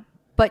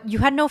 but you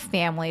had no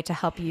family to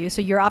help you, so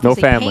you're No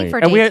obviously family, paying for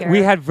and daycare. we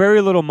had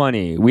very little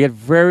money. We had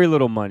very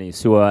little money.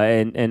 So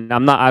and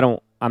I'm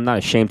not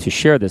ashamed to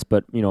share this,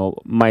 but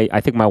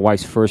I think my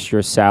wife's first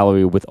year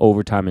salary with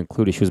overtime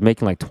included, she was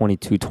making like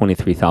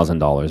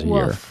 $23,000 a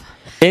year Woof.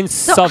 in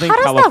So Southern how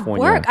does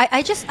California. that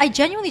work? I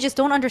genuinely just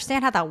don't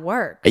understand how that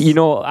works.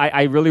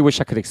 I really wish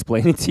I could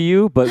explain it to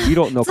you, but we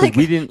don't know because like-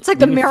 we didn't, it's like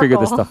we the didn't figure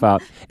this miracle. stuff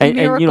out. The And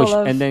miracle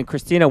of- and then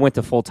Christina went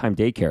to full-time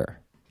daycare.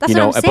 That's you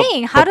what know, I'm but-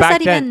 saying. How but does back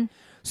that then- even?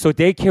 So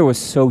daycare was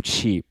so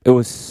cheap.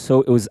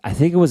 I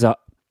think it was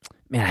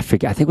I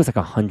forget. I think it was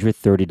like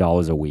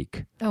 $130 a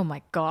week. Oh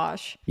my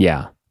gosh,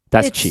 Yeah,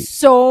 that's it's cheap.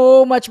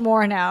 so much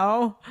more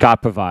now. God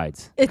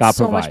provides. It's God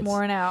so provides. much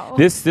more now.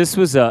 This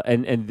was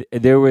and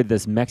there were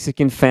this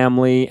Mexican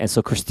family, and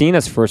so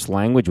Christina's first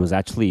language was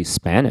actually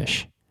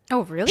Spanish.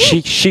 Oh really?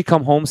 She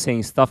come home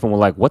saying stuff, and we're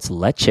like, "What's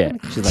leche?"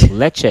 She's like,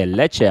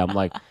 "Leche." I'm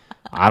like,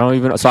 "I don't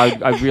even." So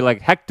I'd be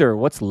like, "Hector,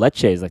 what's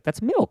leche?" He's like,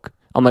 "That's milk."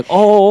 I'm like,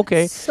 "Oh,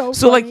 okay." So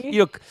like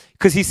funny.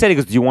 because he said,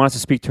 "Do you want us to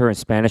speak to her in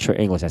Spanish or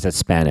English?" I said,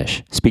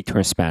 "Spanish." Speak to her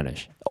in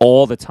Spanish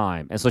all the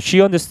time, and so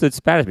she understood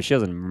Spanish, but she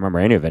doesn't remember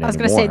any of it I was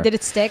anymore. gonna say, did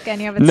it stick?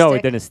 Any of it? No, stick?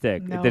 it didn't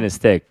stick. No. It didn't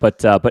stick.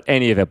 But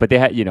any of it. But they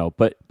had,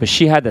 but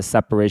she had the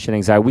separation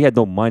anxiety. We had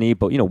no money,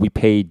 but we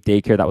paid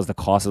daycare. That was the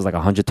cost. It was like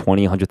 $120,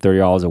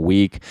 $130 a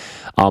week.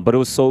 But it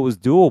was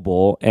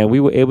doable, and we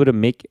were able to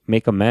make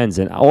amends.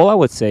 And all I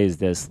would say is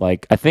this: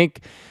 like, I think,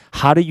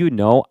 how do you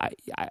know?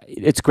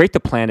 It's great to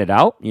plan it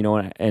out,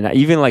 and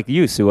even like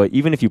you, Sue,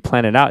 even if you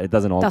plan it out, it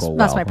doesn't all That's go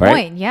well. my right?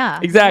 point. Yeah.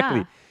 Exactly.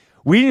 Yeah.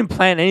 We didn't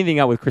plan anything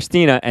out with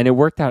Christina, and it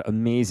worked out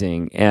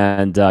amazing.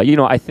 And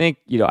I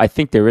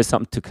think there is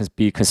something to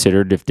be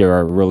considered if there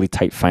are really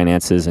tight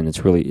finances and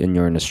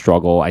you're in a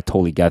struggle. I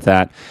totally get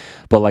that,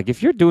 but like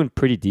if you're doing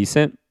pretty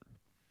decent,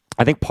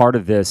 I think part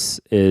of this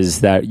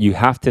is that you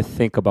have to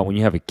think about when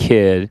you have a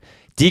kid,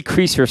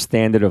 decrease your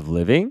standard of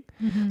living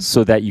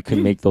so that you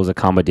can make those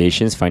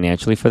accommodations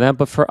financially for them.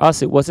 But for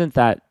us, it wasn't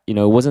that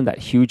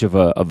huge of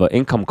a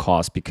income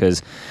cost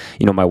because,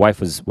 my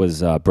wife was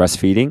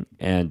breastfeeding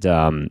and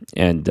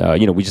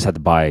we just had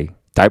to buy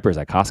diapers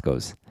at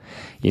Costco's,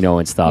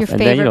 and stuff. Your And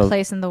favorite then,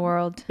 place in the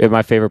world.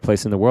 my favorite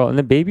place in the world. And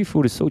then baby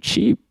food is so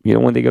cheap,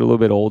 when they get a little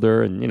bit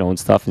older and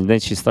stuff. And then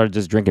she started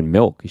just drinking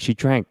milk. She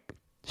drank.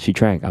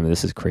 I mean,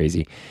 this is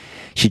crazy.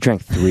 She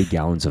drank 3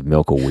 gallons of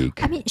milk a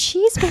week. I mean,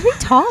 she's very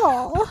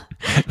tall.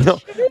 No,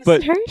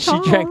 but very she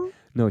drank. tall.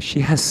 No, she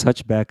has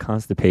such bad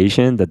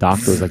constipation. The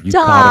doctor was like, "You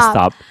Stop. gotta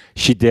stop."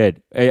 She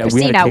did.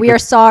 Christina, we are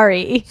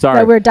sorry, Sorry.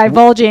 that we're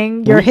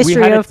divulging your we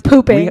history had to of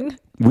pooping.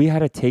 We had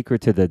to take her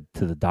to the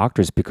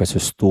doctors because her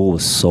stool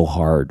was so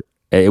hard.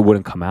 It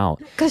wouldn't come out.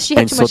 Because she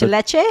had and too so much the-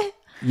 leche.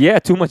 Yeah,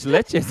 too much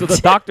leche. So the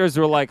doctors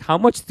were like, "How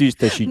much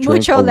does she drink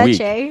Mucho a week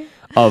leche.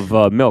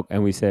 of milk?"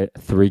 And we said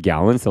 3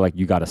 gallons. They're like,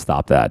 "You got to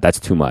stop that. That's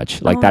too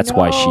much. Like Oh that's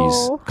why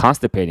she's no.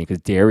 constipating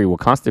because dairy will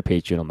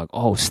constipate you." And I'm like,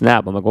 "Oh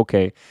snap!" I'm like,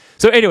 "Okay."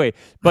 So anyway,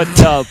 but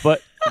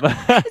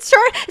It's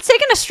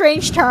taken a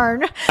strange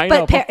turn. I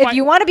know, But if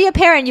you want to be a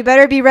parent, you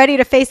better be ready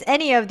to face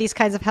any of these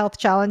kinds of health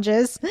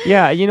challenges.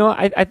 yeah,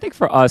 I think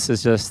for us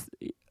it's just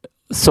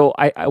so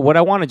I what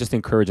I want to just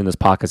encourage in this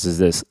podcast is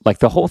this, like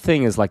the whole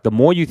thing is like the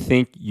more you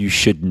think you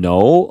should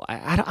know,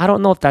 I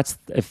don't know if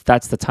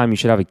that's the time you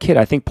should have a kid.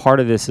 I think part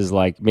of this is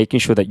like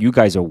making sure that you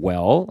guys are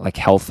well, like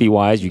healthy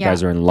wise, you Yeah.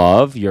 guys are in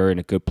love, you're in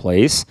a good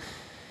place.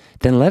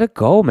 Then let it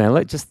go, man.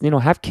 Let just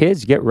have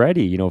kids, get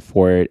ready,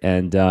 for it,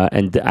 and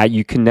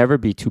you can never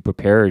be too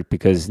prepared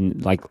because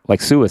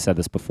like Sue has said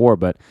this before,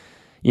 but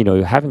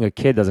having a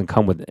kid doesn't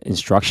come with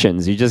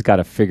instructions. You just got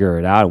to figure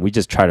it out. And we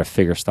just try to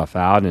figure stuff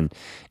out. And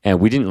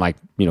we didn't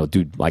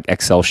do like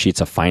Excel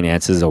sheets of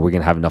finances or we're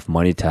going to have enough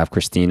money to have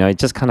Christina. It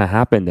just kind of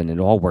happened and it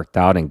all worked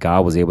out. And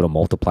God was able to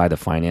multiply the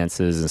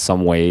finances in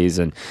some ways.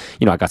 And,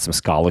 I got some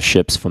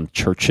scholarships from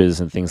churches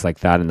and things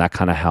like that. And that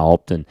kind of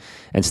helped and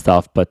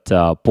stuff. But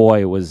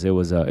boy, it was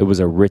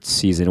a rich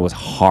season. It was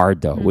hard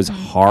though. It was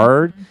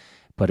hard,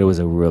 but it was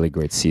a really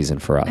great season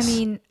for us. I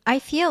mean, I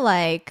feel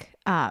like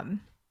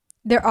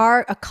there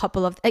are a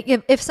couple of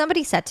if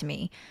somebody said to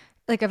me,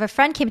 like if a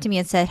friend came to me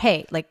and said,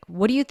 "Hey, like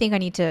what do you think I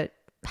need to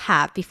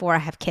have before I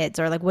have kids?"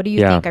 or like what do you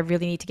think I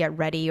really need to get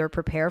ready or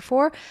prepare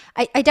for?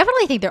 I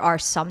definitely think there are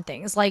some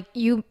things. Like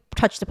you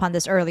touched upon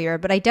this earlier,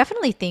 but I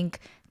definitely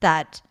think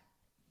that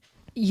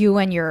you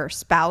and your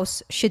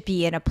spouse should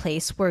be in a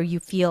place where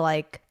you feel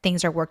like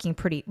things are working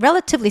pretty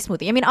relatively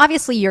smoothly. I mean,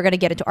 obviously you're going to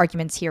get into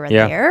arguments here and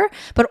there,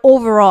 but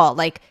overall,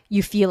 like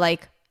you feel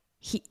like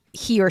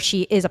he or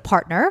she is a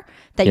partner,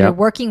 that you're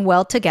working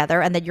well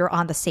together and that you're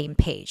on the same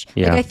page.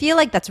 Like I feel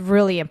like that's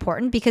really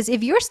important because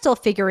if you're still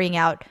figuring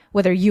out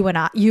whether you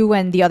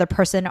and the other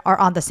person are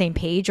on the same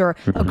page or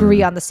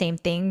agree on the same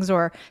things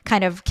or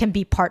kind of can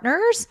be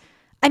partners,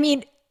 I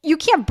mean, you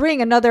can't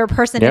bring another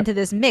person into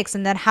this mix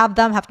and then have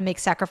them have to make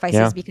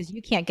sacrifices because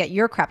you can't get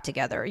your crap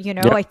together.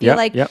 I feel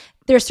like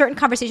there's certain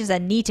conversations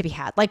that need to be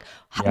had. Like,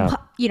 I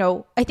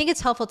think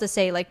it's helpful to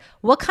say, like,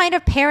 what kind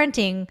of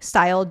parenting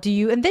style do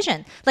you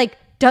envision? Like,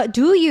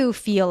 do you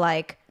feel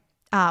like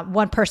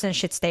one person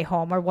should stay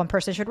home or one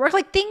person should work?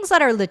 Like things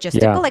that are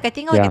logistical. Like I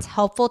think like it's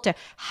helpful to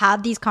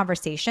have these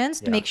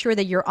conversations to make sure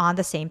that you're on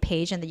the same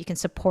page and that you can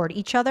support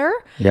each other.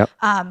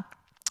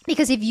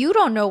 Because if you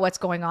don't know what's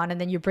going on and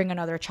then you bring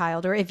another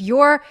child, or if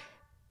you're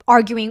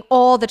arguing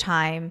all the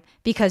time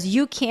because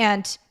you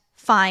can't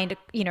find,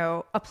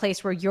 a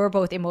place where you're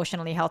both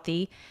emotionally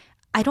healthy,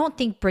 I don't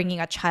think bringing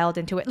a child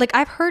into it. Like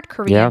I've heard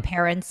Korean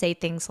parents say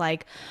things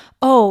like,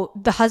 "Oh,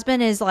 the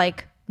husband is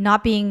like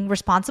not being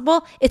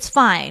responsible. It's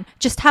fine.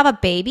 Just have a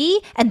baby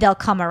and they'll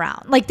come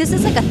around." Like this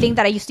is like a thing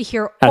that I used to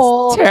hear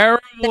all the time.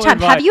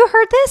 advice. Have you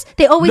heard this?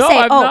 They always say,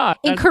 I've "Oh," not.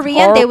 in That's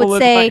Korean they would horrible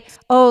say, advice.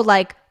 "Oh,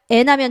 like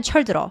애 낳으면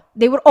철들어."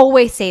 They would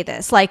always say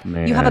this. Like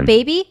you have a Man.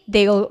 baby,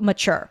 they'll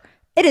mature.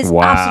 It is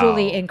Wow.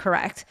 absolutely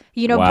incorrect.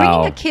 Bringing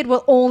Wow. a kid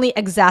will only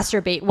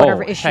exacerbate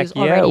whatever issues heck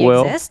yeah, already it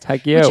will. exist.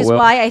 Heck yeah, which it is will.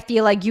 why I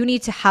feel like you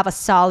need to have a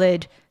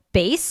solid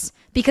base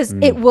because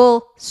it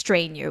will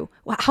strain you.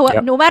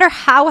 No matter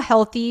how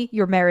healthy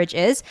your marriage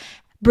is,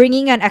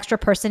 bringing an extra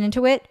person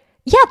into it,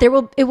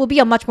 it will be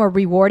a much more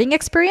rewarding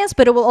experience,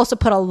 but it will also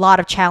put a lot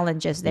of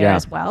challenges there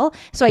as well.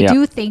 So I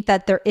do think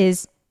that there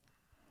is,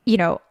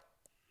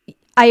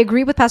 I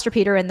agree with Pastor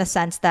Peter in the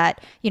sense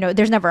that,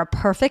 there's never a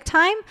perfect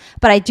time,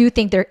 but I do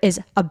think there is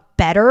a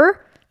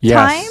better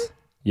time.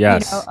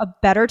 Yes. A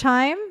better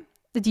time.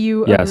 Do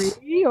you Yes.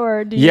 agree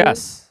or do you?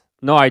 Yes.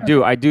 No, I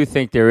do. I do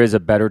think there is a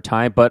better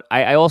time, but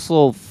I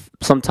also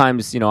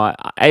sometimes,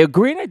 I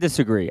agree and I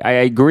disagree. I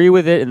agree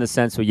with it in the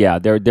sense of,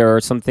 there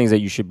are some things that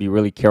you should be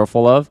really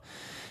careful of.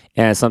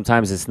 And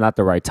sometimes it's not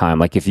the right time.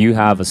 Like if you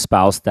have a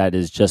spouse that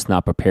is just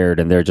not prepared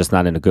and they're just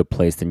not in a good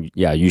place, then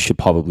you should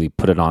probably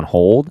put it on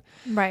hold.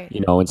 Right.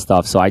 And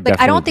stuff. So I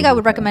I don't think I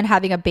would believe that. recommend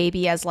having a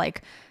baby as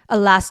like a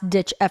last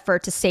ditch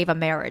effort to save a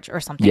marriage or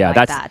something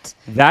like that.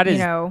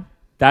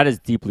 That is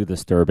deeply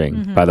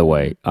disturbing, by the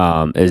way.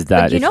 Is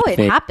that But if you it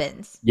think,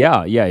 happens.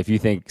 if you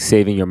think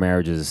saving your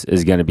marriage is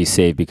going to be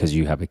saved because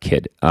you have a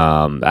kid,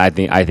 I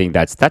think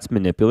that's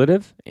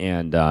manipulative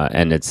and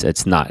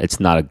it's not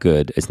a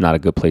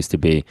good place to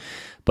be.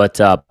 But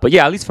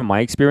yeah, at least from my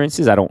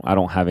experiences, I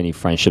don't have any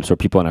friendships or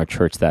people in our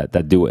church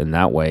that do it in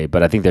that way.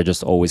 But I think they're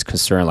just always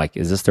concerned, like,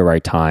 is this the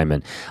right time?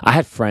 And I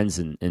had friends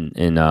in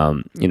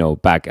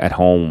back at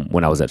home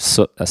when I was at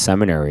a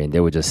seminary, and they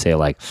would just say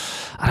like,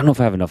 I don't know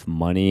if I have enough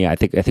money. I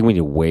think we need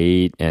to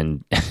wait.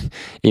 And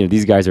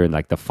these guys are in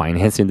like the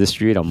finance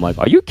industry, and I'm like,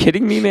 are you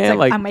kidding me, man?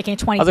 Like, I'm making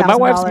 $20,000. I was like, my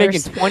wife's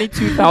making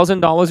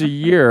 $22,000 a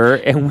year,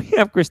 and we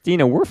have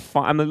Christina. We're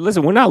fine. I mean,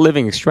 listen, we're not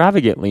living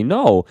extravagantly.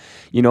 No,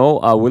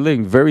 we're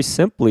living very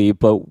simply,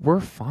 but we're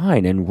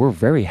fine and we're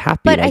very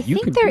happy. But like, I you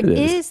think can there do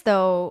this. is,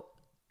 though,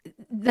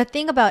 the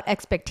thing about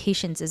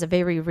expectations is a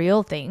very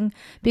real thing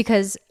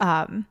because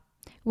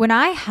when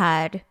I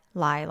had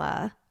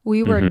Lila,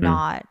 we were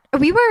not.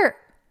 We were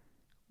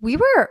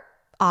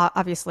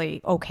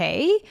obviously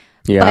okay,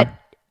 Yeah. but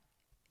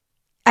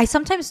I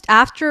sometimes,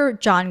 after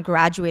John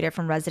graduated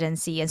from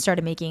residency and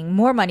started making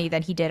more money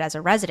than he did as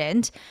a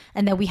resident,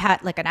 and then we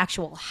had like an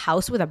actual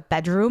house with a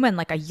bedroom and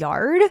like a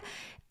yard,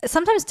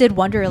 sometimes did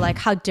wonder like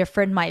how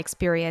different my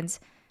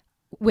experience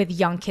with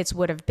young kids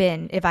would have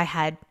been if I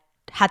had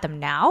them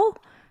now.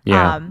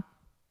 Yeah.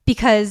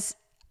 Because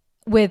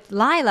with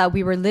Lila,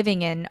 we were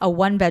living in a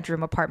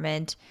 1-bedroom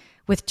apartment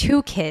with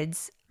 2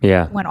 kids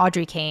Yeah. when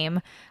Audrey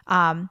came.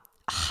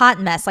 Hot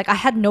mess. Like I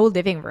had no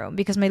living room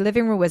because my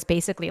living room was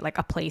basically like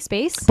a play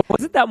space.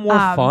 Wasn't that more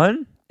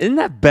fun? Isn't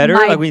that better?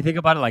 my- Like when you think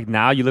about it, like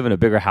now you live in a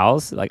bigger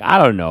house. Like I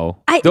don't know.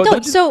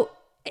 So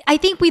I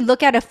think we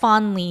look at it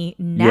fondly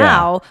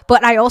now,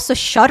 but I also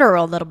shudder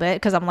a little bit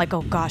because I'm like,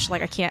 oh gosh,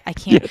 like I can't,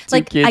 Yeah, 2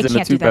 like kids I in a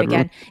can't do that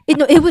 2-bedroom.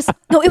 again. It was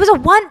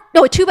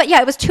a 2 bed, yeah,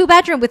 it was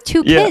 2-bedroom with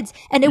 2 Yeah. kids,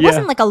 and it Yeah.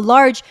 wasn't like a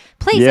large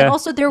place. Yeah. And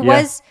also there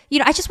Yeah. was,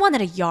 I just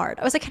wanted a yard.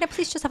 I was like, can I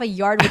please just have a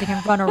yard where they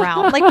can run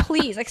around? Like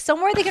please, like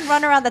somewhere they can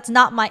run around that's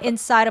not my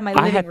inside of my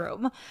living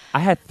room. I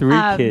had 3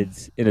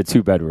 kids in a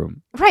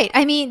 2-bedroom. Right.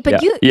 I mean,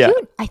 but Yeah.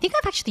 you, I think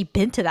I've actually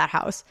been to that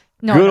house.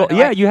 No, Good. no,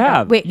 Yeah, you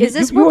have. Wait, You- is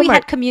this you where were we my-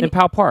 had in community?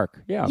 Powell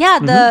Park? Yeah. Yeah,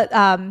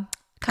 the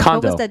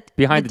Condo, what was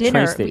behind the train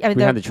dinner? station, I mean,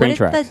 behind the train what is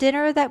the tracks.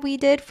 dinner that we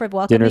did for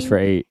welcoming? Dinners for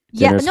 8.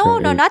 Yeah, Dinners no, for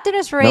no, 8. not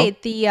dinners for No?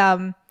 8.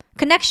 The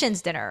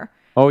connections dinner.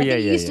 Oh, I yeah, think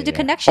you yeah, used yeah, to do yeah.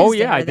 connections Oh, yeah,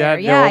 dinner I did there.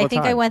 that Yeah, all I the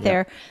think I time. went Yeah.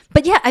 there.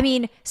 But yeah, I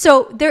mean,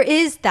 so there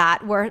is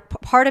that where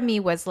part of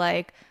me was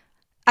like,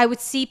 I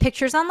would see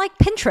pictures on like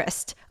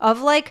Pinterest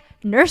of like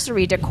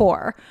nursery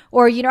decor,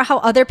 or how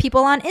other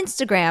people on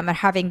Instagram are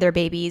having their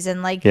babies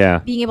and like Yeah.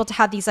 being able to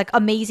have these like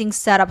amazing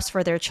setups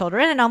for their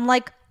children. And I'm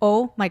like,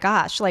 oh my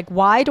gosh, like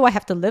why do I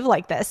have to live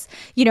like this?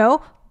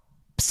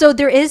 So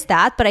there is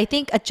that, but I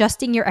think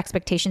adjusting your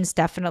expectations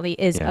definitely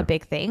is Yeah. a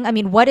big thing. I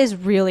mean, what is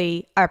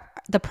really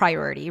the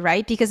priority,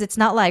 right? Because it's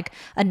not like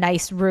a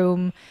nice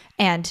room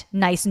and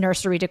nice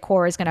nursery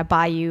decor is going to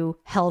buy you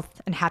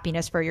health and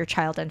happiness for your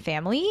child and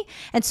family.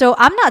 And so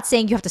I'm not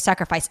saying you have to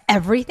sacrifice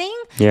everything,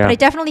 Yeah. but I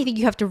definitely think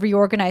you have to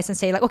reorganize and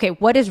say like, okay,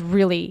 what is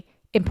really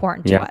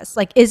important to Yeah. us?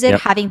 Like, is it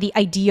Yep. having the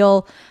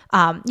ideal,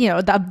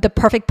 the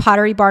perfect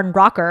Pottery Barn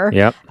rocker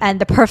Yep.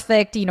 and the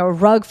perfect,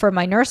 rug for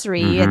my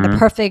nursery and the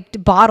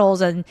perfect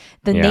bottles and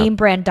the Yeah. name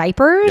brand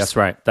diapers? That's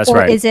right. That's or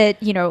right. is it,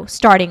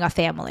 starting a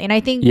family? And I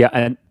think, Yeah,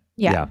 and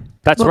Yeah.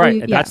 that's What were right.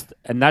 you- And yeah.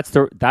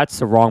 that's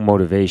the wrong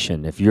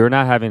motivation. If you're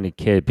not having a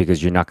kid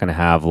because you're not going to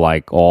have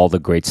like all the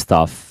great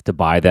stuff to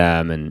buy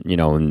them and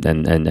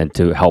and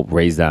to help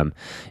raise them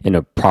in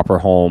a proper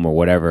home or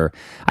whatever,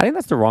 I think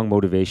that's the wrong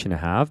motivation to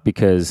have,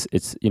 because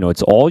it's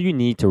it's all you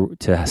need to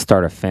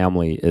start a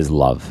family is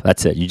love.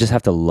 That's it. You just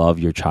have to love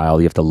your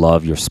child. You have to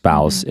love your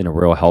spouse in a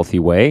real healthy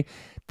way.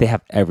 They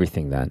have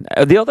everything then.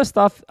 The other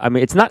stuff, I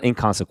mean, it's not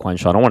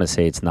inconsequential. I don't want to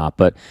say it's not,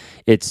 but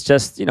it's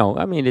just,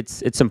 I mean,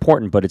 it's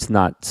important, but it's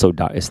not so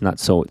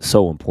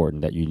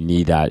important that you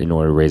need that in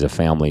order to raise a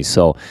family.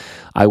 So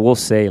I will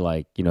say,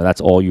 like,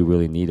 that's all you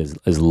really need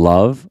is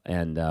love,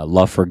 and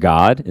love for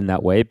God in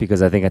that way,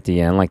 because I think at the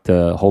end, like,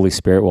 the Holy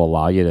Spirit will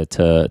allow you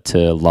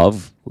to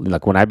love.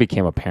 Like, when I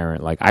became a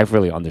parent, like, I've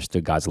really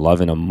understood God's love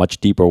in a much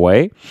deeper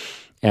way.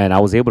 And I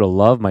was able to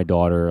love my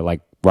daughter,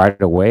 like,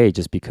 right away,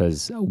 just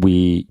because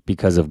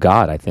of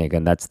God, I think.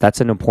 And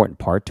that's an important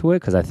part to it,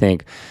 because I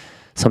think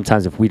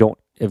sometimes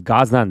if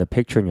God's not in the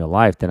picture in your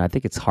life, then I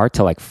think it's hard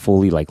to like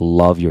fully like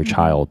love your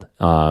child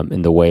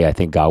in the way I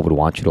think God would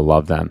want you to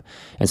love them.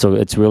 And so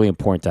it's really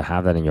important to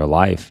have that in your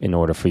life in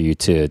order for you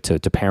to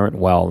parent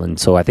well. And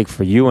so I think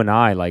for you and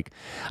I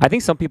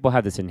think some people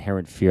have this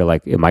inherent fear,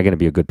 like, am I going to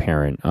be a good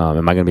parent?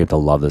 Am I going to be able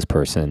to love this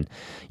person?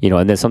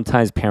 And then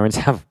sometimes parents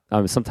have,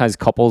 sometimes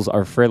couples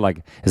are afraid,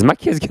 like, is my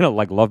kid's going to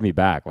like love me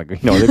back? Like, are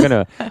they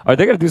going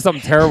to do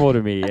something terrible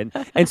to me?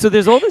 And so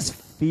there's all this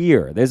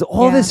fear. There's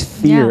all this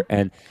fear. Yeah.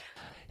 And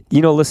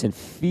listen,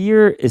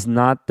 fear is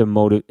not the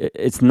motive.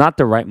 It's not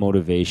the right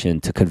motivation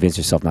to convince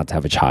yourself not to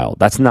have a child.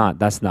 That's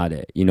not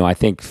it. I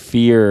think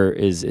fear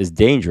is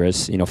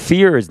dangerous.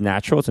 Fear is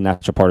natural. It's a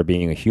natural part of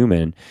being a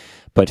human.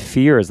 But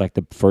fear is like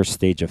the first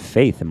stage of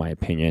faith, in my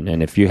opinion.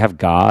 And if you have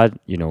God,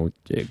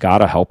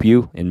 God will help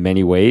you in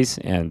many ways,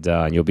 and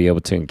you'll be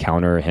able to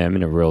encounter Him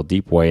in a real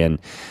deep way. And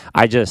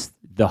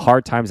the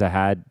hard times I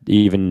had,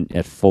 even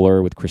at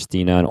Fuller with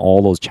Christina and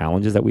all those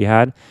challenges that we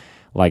had,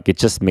 like, it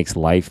just makes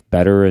life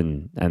better.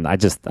 And I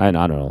don't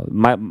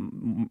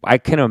know. I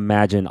can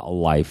imagine a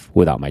life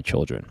without my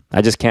children.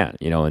 I just can't,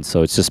 and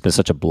so it's just been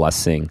such a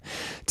blessing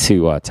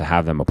to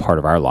have them a part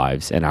of our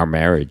lives and our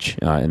marriage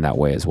in that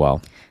way as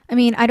well. I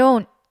mean, I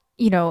don't,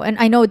 and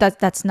I know that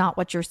that's not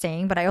what you're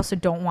saying, but I also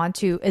don't want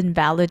to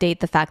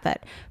invalidate the fact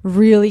that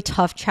really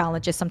tough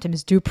challenges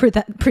sometimes do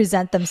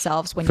present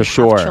themselves when For you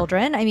sure. have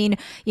children. I mean,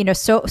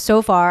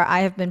 so far I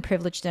have been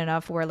privileged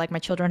enough where like my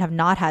children have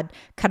not had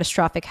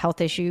catastrophic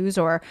health issues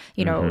or,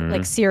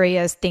 like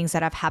serious things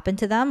that have happened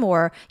to them,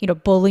 or,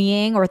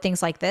 bullying or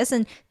things like this.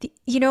 And,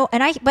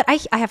 I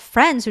have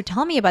friends who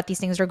tell me about these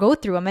things or go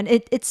through them. And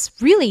it's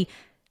really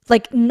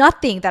like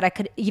nothing that I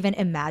could even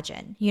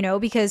imagine,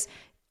 because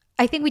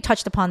I think we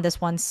touched upon this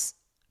once.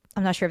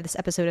 I'm not sure if this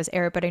episode is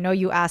aired, but I know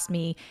you asked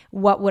me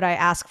what would I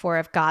ask for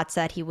if God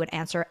said he would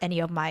answer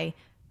any of my,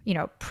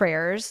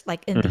 prayers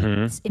like in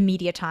the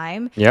immediate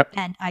time. Yep.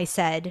 And I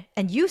said,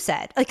 and you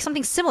said like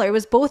something similar. It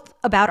was both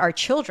about our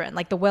children,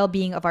 like the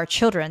well-being of our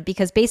children,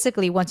 because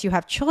basically once you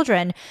have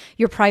children,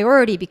 your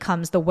priority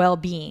becomes the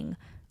well-being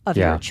of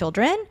your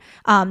children.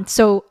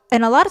 So,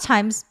 and a lot of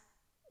times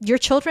your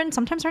children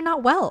sometimes are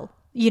not well.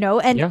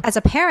 And as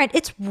a parent,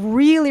 it's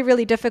really,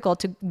 really difficult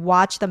to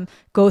watch them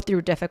go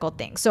through difficult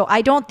things. So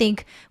I don't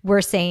think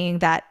we're saying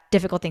that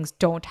difficult things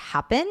don't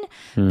happen,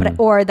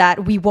 or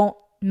that we won't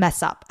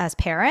mess up as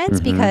parents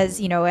because,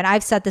 and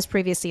I've said this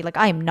previously, like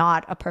I am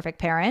not a perfect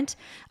parent.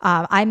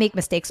 I make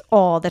mistakes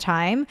all the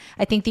time.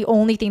 I think the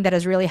only thing that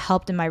has really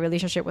helped in my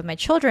relationship with my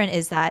children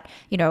is that,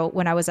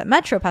 when I was at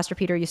Metro, Pastor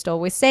Peter used to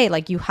always say,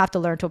 like, you have to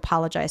learn to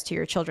apologize to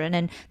your children.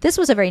 And this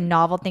was a very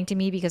novel thing to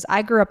me because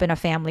I grew up in a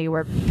family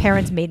where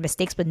parents made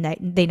mistakes, but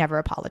they never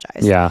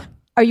apologized. Yeah.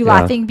 Are you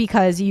laughing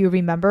because you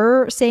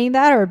remember saying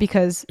that, or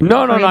because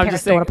no, I'm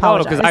just saying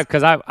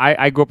because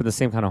I grew up in the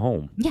same kind of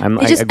home. Yeah, I grew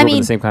up in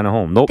the same kind of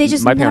home. Nope, they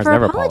just my parents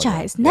never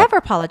apologized. Never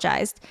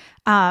apologized.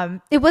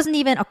 It wasn't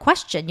even a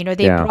question.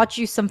 They brought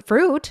you some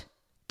fruit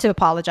to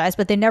apologize,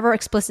 but they never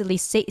explicitly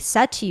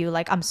said to you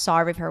like, "I'm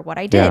sorry for what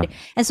I did." Yeah.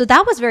 And so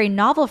that was very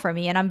novel for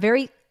me, and I'm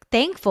very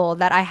thankful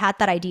that I had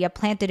that idea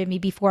planted in me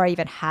before I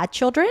even had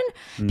children,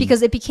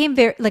 because it became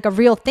very like a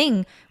real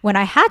thing when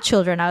I had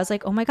children. I was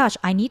like, oh my gosh,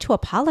 I need to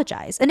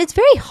apologize. And it's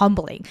very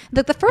humbling.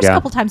 The first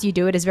couple times you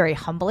do it is very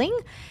humbling.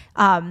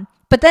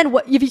 But then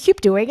if you keep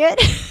doing it,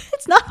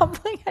 it's not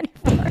humbling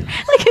anymore.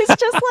 Like it's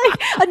just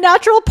like a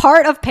natural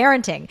part of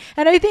parenting.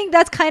 And I think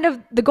that's kind of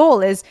the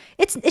goal is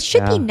it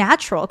should be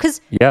natural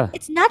because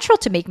it's natural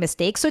to make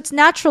mistakes. So it's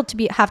natural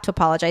to have to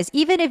apologize,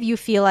 even if you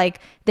feel like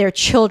they're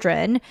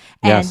children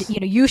and,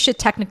 you should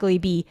technically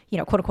be,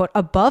 quote unquote,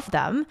 above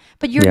them,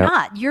 but you're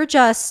not. You're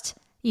just,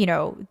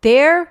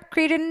 they're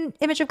created in the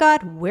image of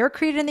God. We're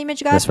created in the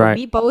image of God. That's right.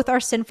 We both are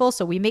sinful.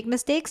 So we make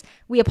mistakes.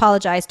 We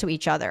apologize to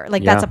each other.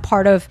 Like that's a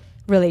part of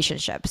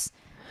relationships,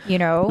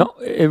 No,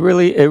 it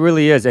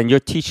really is, and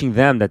you're teaching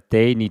them that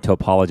they need to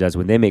apologize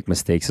when they make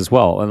mistakes as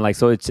well, and like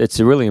so it's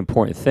a really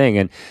important thing,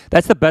 and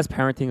that's the best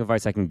parenting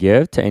advice I can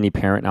give to any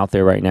parent out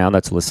there right now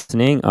that's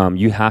listening.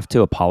 You have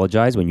to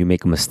apologize when you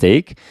make a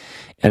mistake,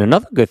 and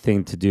another good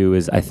thing to do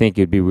is I think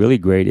it'd be really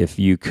great if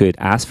you could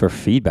ask for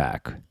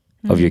feedback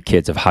of your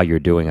kids of how you're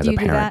doing as a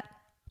parent. Do that?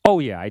 Oh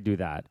yeah, I do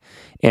that,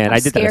 and I'm I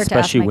did that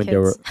especially when they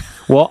were.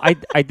 Well,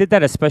 I did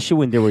that especially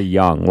when they were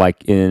young,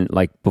 like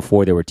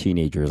before they were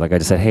teenagers. Like I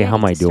just said, hey, how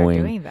am I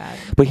doing?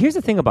 But here's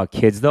the thing about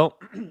kids, though.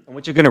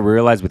 What you're gonna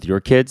realize with your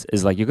kids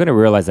is like you're gonna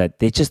realize that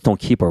they just don't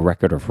keep a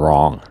record of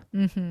wrong.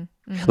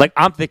 Like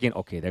I'm thinking,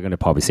 okay, they're gonna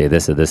probably say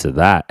this or this or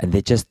that, and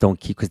they just don't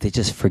keep because they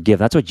just forgive.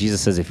 That's what Jesus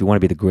says. If you want to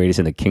be the greatest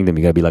in the kingdom,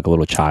 you gotta be like a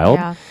little child.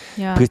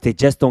 Yeah. Because they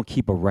just don't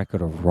keep a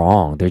record of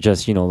wrong. They're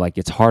just, like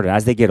it's harder.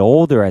 As they get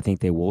older, I think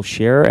they will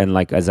share. And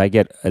like as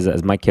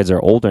my kids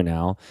are older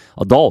now,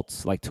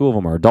 adults, like two of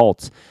them are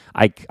adults.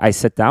 I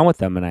sit down with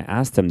them and I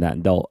ask them that,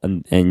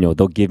 and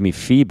they'll give me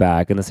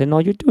feedback and they say, no,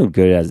 you're doing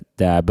good as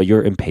dad, but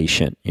you're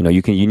impatient. You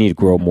need to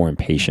grow more in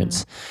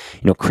patience.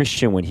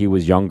 Christian, when he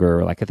was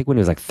younger, like I think when he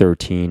was like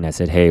 13, I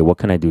said, hey, what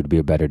can I do to be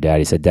a better dad?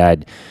 He said,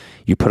 Dad,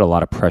 you put a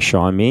lot of pressure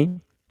on me.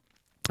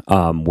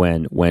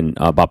 When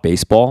about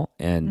baseball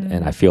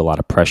and I feel a lot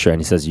of pressure, and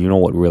he says, you know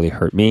what really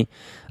hurt me?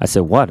 I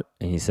said, what?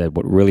 And he said,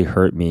 what really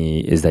hurt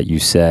me is that you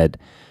said,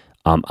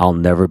 I'll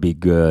never be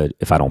good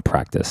if I don't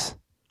practice.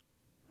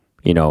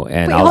 And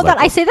wait, hold on.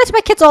 I say that to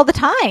my kids all the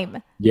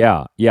time.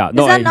 Yeah. No,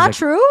 is that not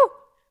true?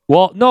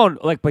 Well, no,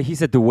 but he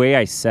said the way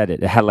I said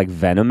it had like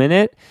venom in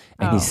it,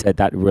 and he said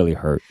that really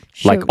hurt.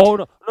 Shoot. Like, oh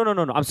no,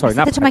 I'm sorry. I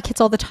say that to my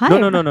kids all the time.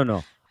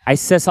 No. I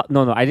said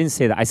no, I didn't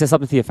say that. I said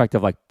something to the effect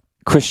of like,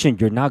 Christian,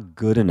 you're not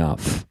good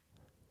enough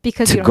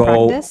because to you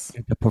don't practice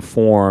to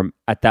perform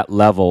at that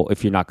level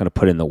if you're not going to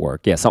put in the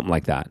work. Yeah, something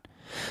like that.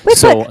 Wait,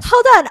 but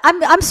hold on.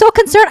 I'm so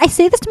concerned. I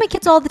say this to my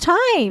kids all the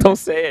time. Don't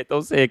say it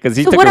because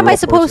he. So what am I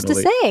supposed to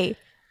say?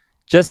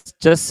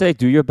 Just say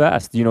do your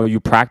best. You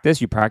practice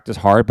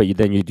hard, but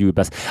then you do your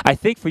best. I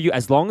think for you,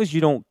 as long as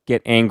you don't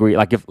get angry,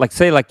 like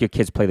say your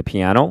kids play the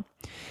piano,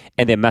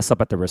 and they mess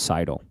up at the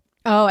recital.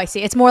 Oh, I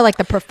see. It's more like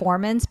the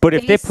performance. But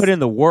if they put in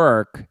the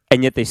work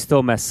and yet they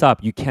still mess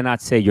up, you cannot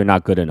say you're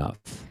not good enough.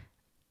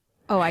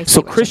 Oh, I see.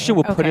 So Christian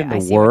will put in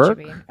the work.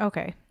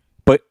 Okay.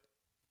 But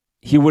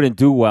he wouldn't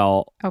do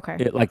well. Okay.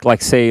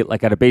 Like say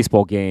at a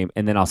baseball game,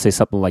 and then I'll say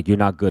something like, "You're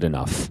not good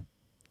enough."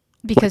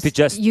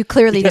 Because you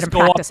clearly didn't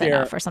practice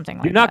enough or something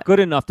like that. You're not good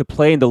enough to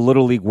play in the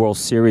Little League World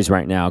Series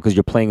right now because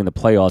you're playing in the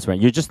playoffs, right?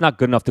 You're just not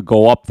good enough to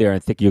go up there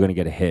and think you're going to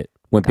get a hit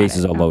when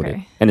bases are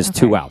loaded and it's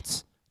 2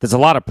 outs. There's a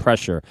lot of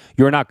pressure.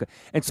 You're not good.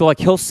 And so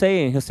he'll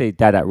say,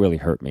 Dad, that really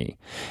hurt me.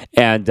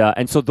 And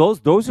so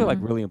those are like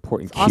really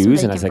important cues. Awesome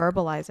that and you can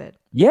verbalize it.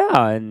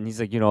 Yeah. And he's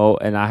like,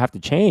 and I have to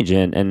change.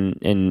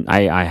 And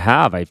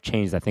I've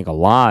changed, I think, a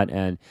lot.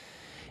 And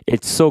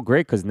it's so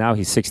great because now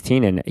he's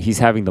 16 and he's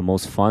having the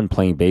most fun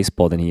playing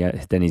baseball than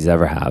he's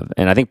ever have.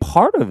 And I think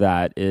part of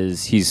that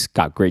is he's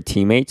got great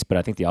teammates, but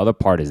I think the other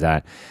part is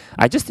that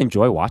I just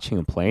enjoy watching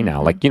him play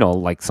now. Like,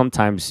 like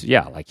sometimes,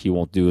 yeah, like he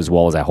won't do as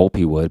well as I hope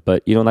he would,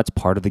 but that's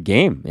part of the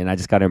game, and I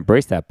just got to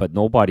embrace that. But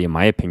nobody, in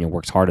my opinion,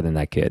 works harder than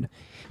that kid.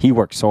 He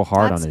works so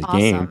hard on his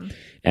game.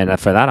 And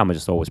for that, I'm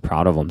just always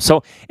proud of him.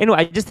 So anyway,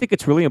 I just think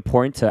it's really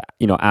important to,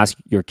 ask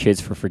your kids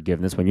for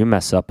forgiveness when you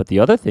mess up. But the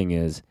other thing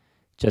is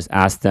just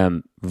ask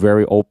them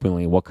very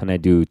openly, what can I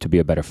do to be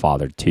a better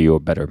father to you or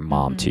better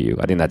mom to you?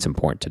 I think that's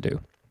important to do.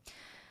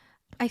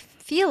 I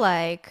feel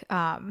like,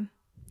 my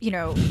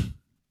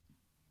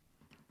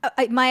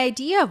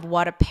idea of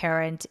what a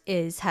parent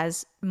is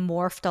has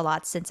morphed a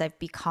lot since I've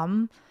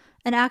become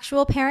an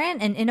actual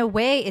parent. And in a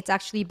way, it's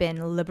actually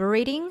been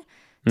liberating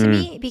to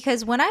me,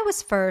 because when I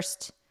was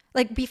first,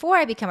 like before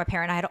I became a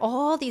parent, I had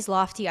all these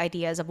lofty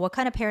ideas of what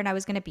kind of parent I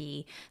was going to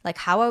be, like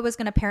how I was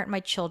going to parent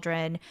my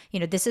children.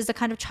 This is the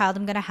kind of child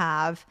I'm going to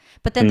have.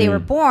 But then they were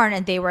born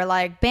and they were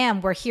like,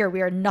 bam, we're here.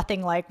 We are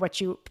nothing like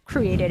what you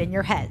created in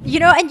your head,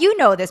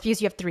 and this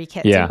because you have 3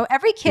 kids. Yeah.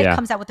 Every kid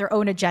comes out with their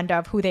own agenda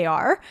of who they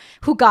are,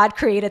 who God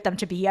created them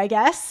to be, I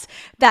guess,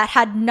 that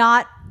had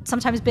not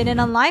sometimes been in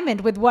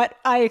alignment with what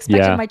I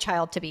expected my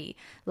child to be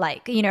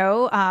like.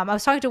 I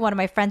was talking to one of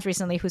my friends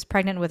recently who's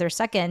pregnant with her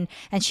second,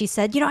 and she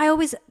said, I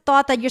always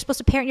thought that you're supposed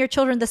to parent your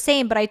children the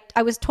same, but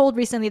I was told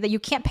recently that you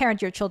can't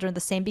parent your children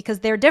the same because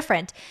they're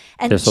different.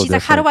 And she's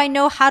like, how do I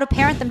know how to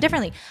parent them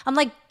differently? I'm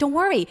like, don't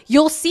worry,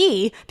 you'll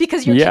see,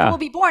 because your kid will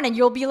be born and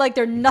you'll be like,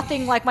 they're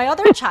nothing like my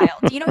other child.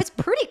 It's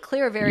pretty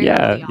clear very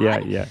early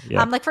on.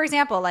 Yeah. Like, for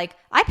example, like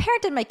I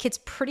parented my kids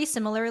pretty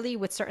similarly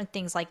with certain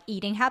things like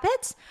eating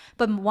habits,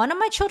 but one of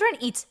my children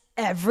eats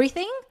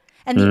everything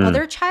and the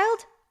other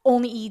child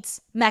only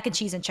eats mac and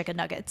cheese and chicken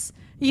nuggets,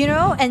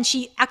 and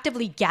she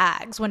actively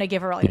gags when I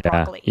give her like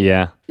broccoli.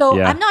 So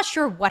I'm not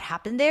sure what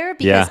happened there,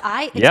 because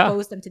I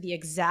exposed them to the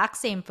exact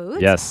same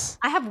foods. Yes.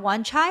 I have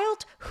one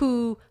child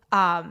who,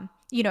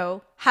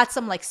 had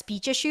some like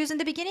speech issues in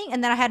the beginning.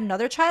 And then I had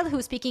another child who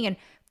was speaking in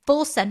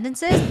full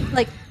sentences,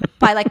 like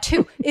by like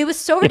 2. It was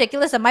so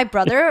ridiculous that my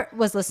brother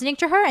was listening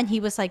to her and he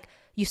was like,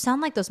 you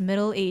sound like those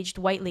middle-aged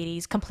white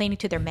ladies complaining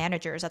to their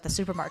managers at the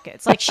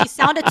supermarkets. Like she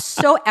sounded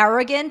so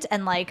arrogant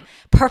and like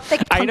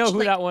perfect. I know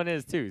who that one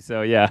is too.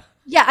 So yeah.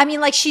 Yeah. I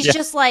mean, like she's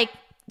just like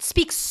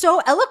speaks so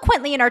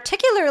eloquently and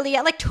articulately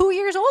at like 2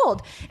 years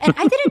old. And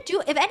I didn't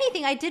do, if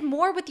anything, I did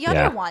more with the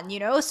other one,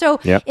 So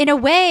in a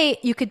way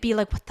you could be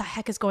like, what the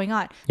heck is going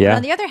on? But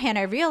on the other hand,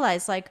 I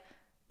realized like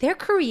they're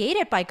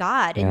created by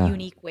God in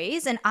unique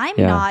ways. And I'm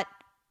not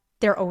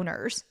their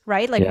owners,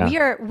 right? Like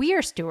we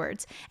are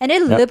stewards. And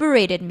it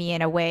liberated me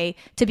in a way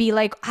to be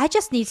like, I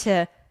just need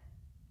to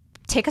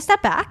take a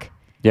step back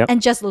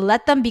and just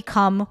let them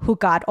become who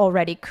God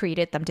already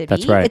created them to be.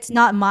 That's right. It's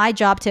not my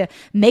job to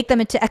make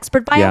them into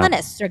expert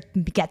violinists or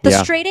get the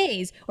straight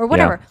A's or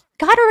whatever.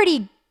 God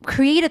already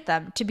created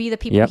them to be the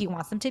people he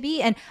wants them to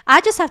be. And I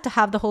just have to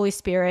have the Holy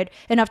Spirit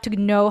enough to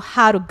know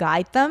how to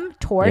guide them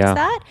towards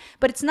that.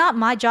 But it's not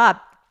my job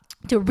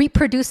to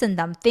reproduce in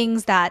them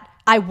things that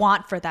I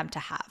want for them to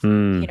have, Do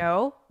you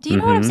know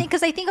what I'm saying?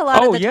 Because I think a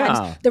lot of the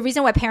times the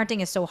reason why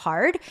parenting is so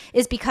hard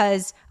is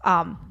because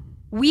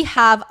we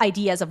have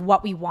ideas of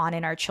what we want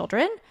in our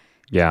children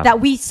that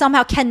we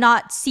somehow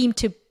cannot seem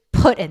to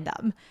put in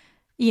them,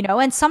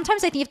 And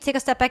sometimes I think you have to take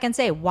a step back and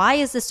say, why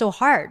is this so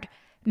hard?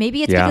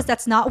 Maybe it's because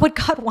that's not what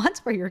God wants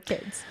for your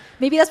kids.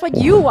 Maybe that's what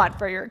you want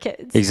for your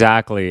kids.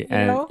 Exactly.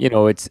 And,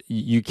 it's,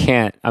 you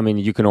can't, I mean,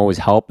 you can always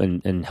help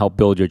and help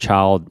build your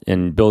child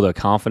and build their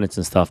confidence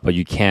and stuff, but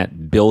you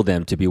can't build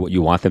them to be what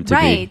you want them to be.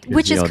 Right.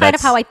 Which is kind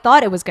of how I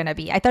thought it was going to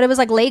be. I thought it was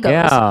like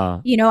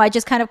Legos. Yeah. I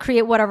just kind of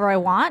create whatever I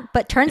want,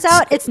 but turns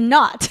out it's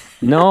not.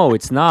 No,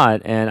 it's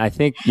not. And I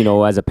think,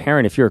 as a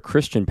parent, if you're a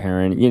Christian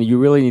parent, you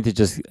really need to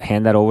just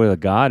hand that over to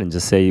God and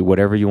just say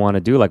whatever you want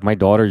to do. Like my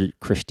daughter,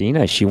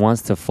 Christina, she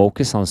wants to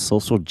focus on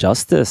social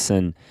justice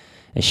and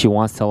she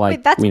wants to like.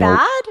 Wait, that's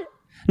bad?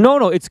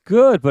 No, it's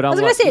good. But I was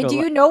going to say, do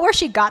you know where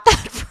she got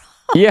that from?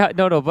 Yeah,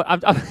 no. But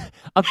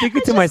I'm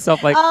thinking to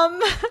myself like,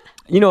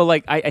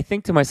 I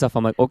think to myself,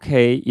 I'm like,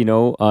 okay,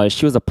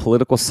 she was a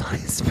political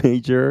science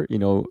major,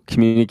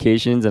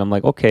 communications, and I'm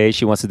like, okay,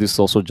 she wants to do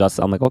social justice.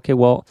 I'm like, okay,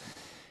 well,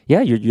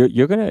 yeah,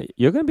 you're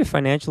gonna be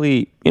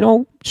financially,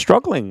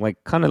 struggling,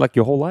 like kind of like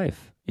your whole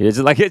life.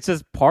 It's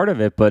just part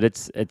of it, but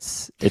it's what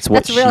that's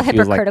real she feels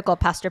hypocritical, like.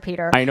 Pastor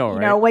Peter. I know,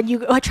 right? When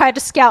you tried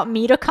to scout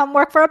me to come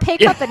work for a pay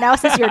cut, but now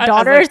since your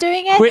daughter is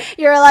doing it, quit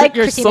you're like,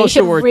 your Christina, you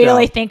should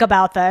really think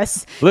about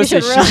this. Listen,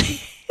 you should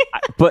really.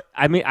 But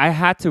I mean, I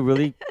had to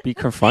really be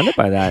confronted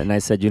by that, and I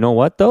said, you know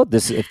what, though,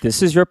 if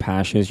this is your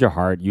passion, is your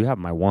heart, you have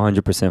my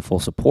 100% full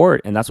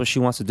support, and that's what she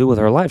wants to do with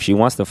her life. She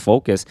wants to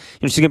focus.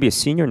 She's gonna be a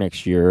senior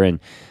next year, and.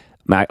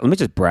 Let me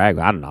just brag.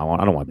 I don't know.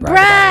 I don't want to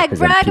brag.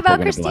 Brag about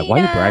Christina. Like, why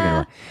are you bragging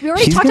about? We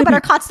already talked about her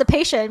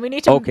constipation. We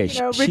need to redeem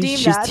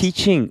she's that.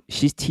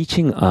 She's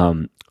teaching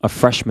a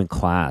freshman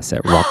class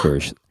at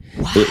Rutgers.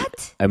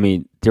 What? I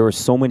mean, there were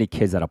so many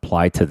kids that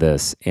applied to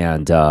this,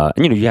 and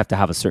you know, you have to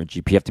have a certain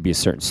GP, you have to be a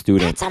certain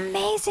student. That's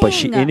amazing. But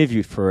she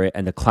interviewed for it,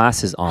 and the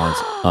class is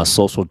on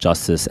social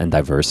justice and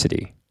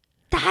diversity.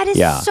 That is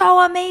Yeah. so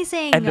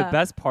amazing. And the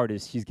best part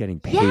is she's getting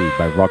paid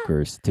by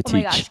Rutgers to Oh teach.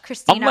 my gosh,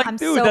 Christina, like, I'm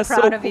dude, so that's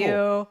proud of cool.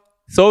 you.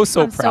 So I'm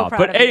so proud. proud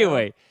But of you.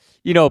 anyway,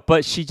 you know,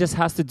 but she just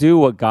has to do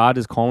what God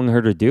is calling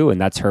her to do, and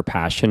that's her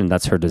passion and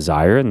that's her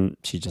desire, and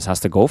she just has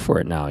to go for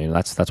it now. You know,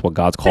 that's what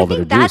God's I called her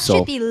to think do. that So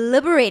should be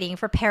liberating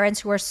for parents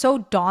who are so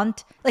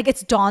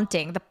it's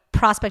daunting, the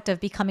prospect of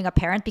becoming a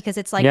parent, because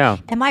it's like, Yeah.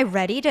 am I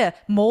ready to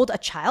mold a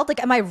child?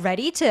 Like, am I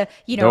ready to,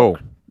 you know, No.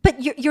 but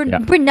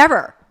we're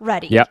never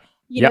ready. Yep.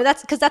 You know, Yep.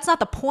 that's because that's not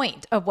the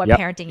point of what Yep.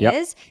 parenting Yep.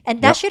 is.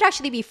 And that Yep. should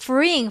actually be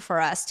freeing for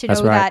us to That's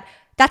know right. that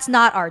that's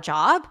not our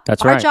job.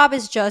 That's Our right. job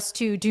is just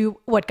to do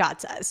what God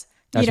says.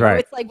 That's you know, right.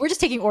 it's like we're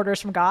just taking orders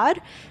from God.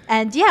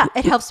 And yeah,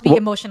 it helps to be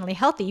emotionally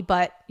healthy,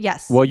 but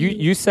yes. well,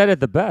 you said it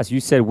the best.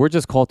 You said we're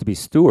just called to be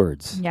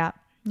stewards. Yeah.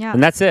 Yeah.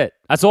 And that's it.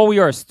 That's all we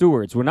are,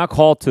 stewards. We're not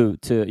called to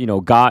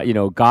God. You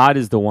know, God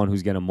is the one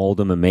who's going to mold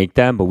them and make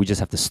them, but we just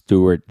have to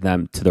steward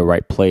them to the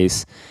right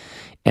place.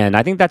 And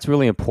I think that's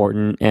really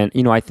important. And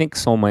you know, I think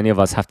so many of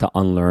us have to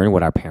unlearn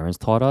what our parents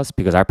taught us,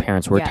 because our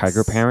parents were Yes.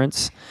 tiger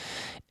parents.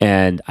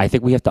 And I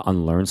think we have to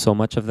unlearn so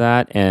much of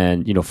that.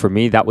 And, you know, for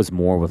me, that was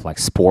more with like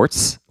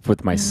sports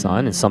with my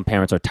son. And some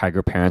parents are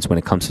tiger parents when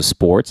it comes to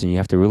sports. And you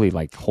have to really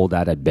like hold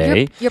that at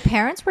bay. Your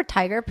parents were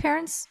tiger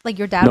parents? Like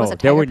your dad was a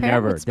tiger they were parent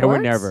never. with They were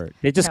sports? never.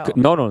 They just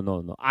No.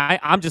 no.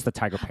 I'm just a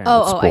tiger parent Oh,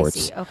 with I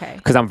sports. see. Okay.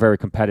 Because I'm very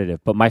competitive.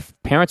 But my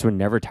parents were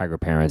never tiger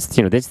parents.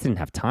 You know, they just didn't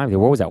have time. They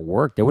were always at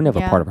work. They were never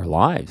Yeah. part of our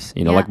lives.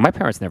 You know, Yeah. like my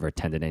parents never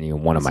attended any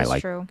one of This my is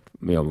like true.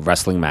 you know,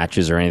 wrestling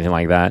matches or anything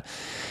like that.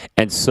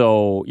 And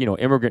so, you know,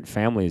 immigrant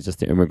family is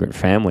just an immigrant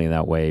family in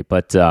that way.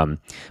 But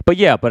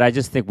I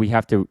just think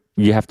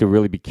you have to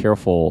really be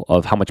careful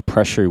of how much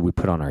pressure we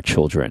put on our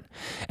children.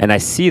 And I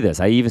see this.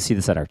 I even see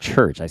this at our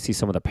church. I see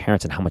some of the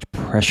parents and how much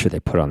pressure they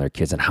put on their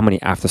kids and how many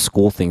after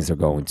school things they're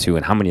going to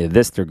and how many of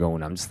this they're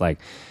going. I'm just like,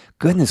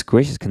 goodness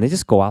gracious, can they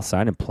just go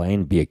outside and play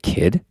and be a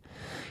kid?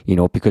 You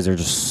know, because they're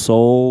just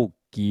so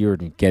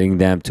geared in getting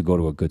them to go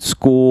to a good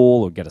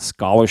school or get a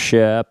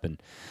scholarship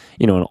and,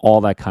 you know, and all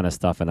that kind of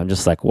stuff. And I'm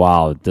just like,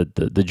 wow,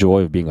 the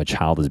joy of being a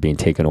child is being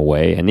taken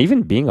away. And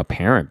even being a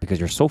parent, because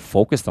you're so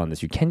focused on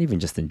this, you can't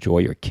even just enjoy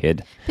your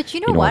kid. But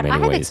you know in what? many I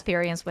have ways.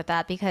 experience with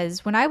that,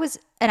 because when I was,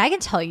 and I can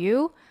tell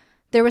you,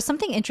 there was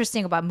something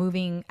interesting about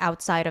moving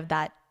outside of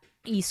that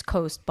East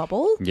Coast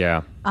bubble,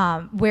 Yeah.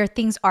 where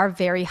things are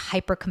very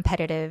hyper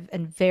competitive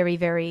and very,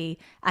 very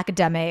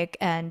academic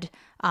and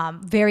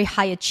very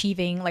high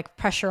achieving, like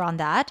pressure on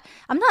that.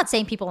 I'm not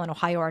saying people in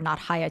Ohio are not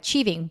high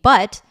achieving,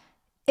 but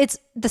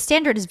the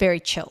standard is very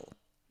chill.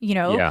 You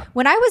know, Yeah.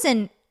 when I was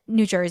in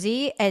New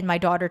Jersey and my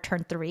daughter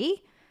turned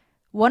 3,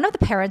 one of the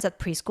parents at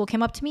preschool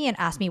came up to me and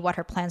asked me what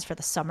her plans for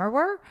the summer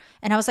were.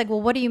 And I was like,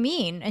 well, what do you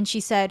mean? And she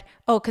said,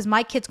 oh, because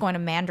my kid's going to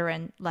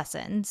Mandarin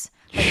lessons.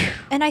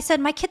 And I said,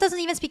 my kid doesn't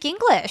even speak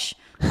English.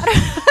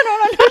 I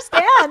don't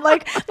understand.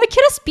 Like, my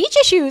kid has speech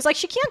issues. Like,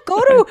 she can't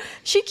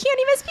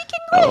even speak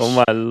English.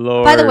 Oh my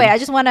Lord. By the way, I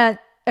just want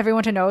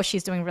everyone to know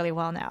she's doing really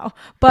well now.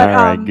 But All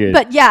right, good.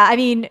 but yeah, I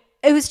mean,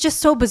 it was just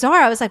so bizarre.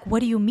 I was like,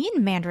 what do you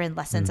mean Mandarin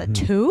lessons at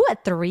 2,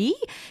 at 3?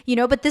 You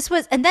know, but this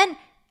was, and then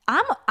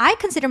I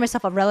consider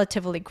myself a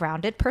relatively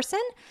grounded person.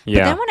 But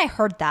Yeah. then when I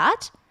heard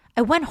that,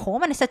 I went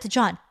home and I said to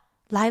John,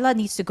 Lila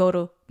needs to go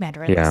to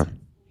Mandarin Yeah. lesson.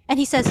 And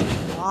he says,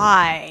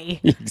 why?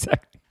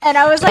 Exactly. And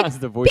I was like, John's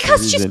the voice of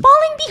because she's reason.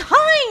 falling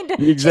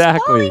behind. Exactly.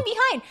 She's falling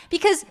behind.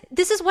 Because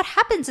this is what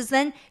happens is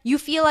then you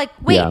feel like,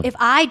 wait, Yeah. if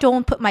I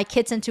don't put my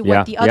kids into what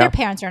Yeah, the other yeah.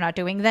 parents are not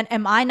doing, then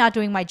am I not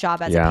doing my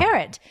job as Yeah. a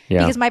parent? Yeah.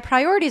 Because my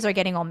priorities are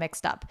getting all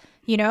mixed up,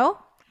 you know?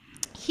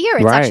 Here,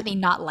 it's Right. actually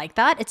not like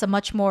that. It's a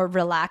much more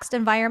relaxed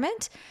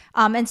environment.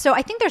 And so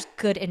I think there's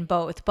good in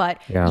both.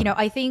 But, Yeah. you know,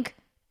 I think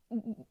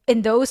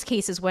in those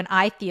cases when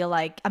I feel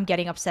like I'm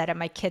getting upset at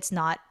my kids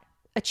not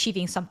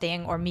achieving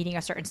something or meeting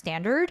a certain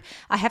standard,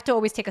 I have to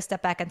always take a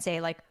step back and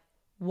say, like,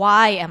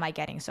 why am I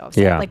getting so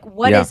upset? Yeah. Like,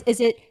 what Yeah. is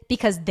it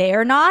because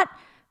they're not,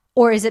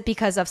 or is it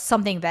because of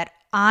something that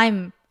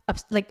I'm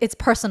like, it's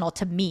personal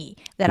to me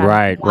that I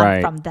Right, want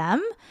right. from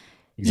them?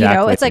 Exactly.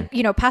 You know, it's like,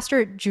 you know,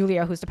 Pastor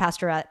Julia, who's the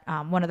pastor at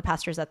one of the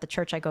pastors at the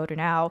church I go to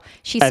now,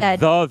 she At said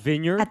the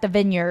vineyard. at the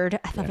vineyard,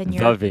 the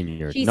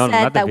vineyard. She No, said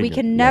not the that we vineyard.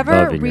 can Yeah, the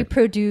never vineyard.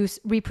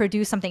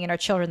 reproduce something in our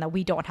children that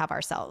we don't have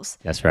ourselves.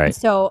 That's right.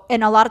 So,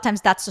 and a lot of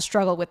times that's the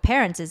struggle with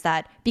parents, is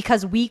that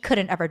because we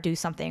couldn't ever do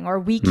something or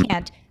we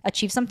can't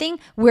achieve something,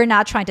 we're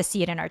not trying to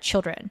see it in our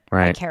children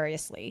Right.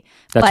 vicariously.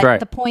 That's but right.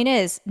 the point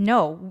is,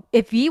 no,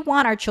 if we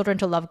want our children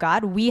to love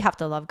God, we have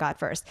to love God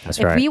first. That's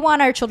if right. we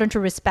want our children to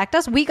respect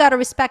us, we got to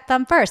respect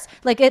them first.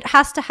 Like, it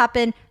has to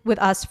happen with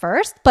us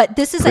first. But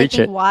this is, Preach I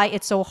think, it. why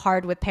it's so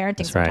hard with parenting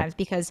That's right. sometimes,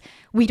 because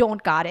we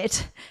don't got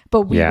it,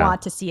 but we Yeah.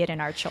 want to see it in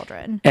our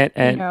children. And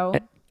you know?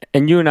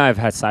 and you and I have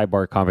had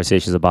sidebar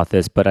conversations about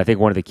this, but I think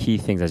one of the key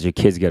things as your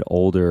kids get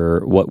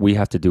older, what we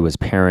have to do as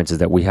parents is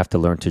that we have to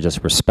learn to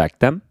just respect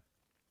them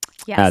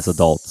Yes. as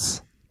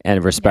adults.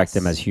 and respect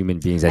them Yes. as human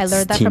beings, I as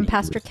learned that from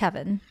Pastor teenagers.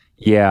 Kevin.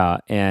 Yeah,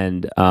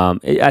 and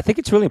I think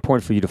it's really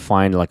important for you to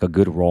find like a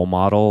good role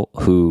model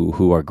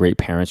who are great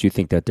parents. You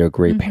think that they're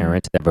great Mm-hmm.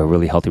 parents, that have a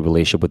really healthy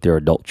relationship with their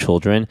adult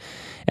children,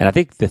 and I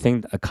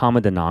think a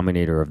common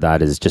denominator of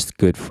that is just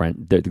good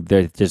friend.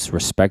 They just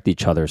respect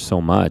each other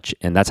so much,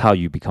 and that's how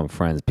you become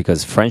friends.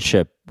 Because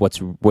friendship,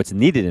 what's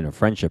needed in a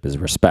friendship is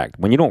respect.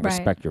 When you don't Right.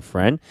 respect your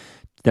friend,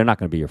 they're not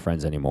going to be your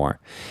friends anymore.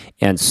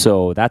 And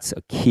so that's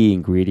a key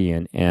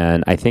ingredient.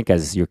 And I think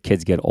as your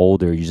kids get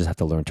older, you just have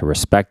to learn to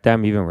respect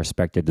them, even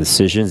respect their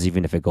decisions,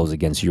 even if it goes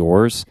against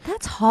yours.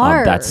 That's That's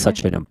hard.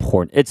 such an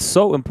important. It's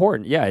so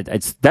important. Yeah,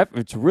 it's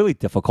really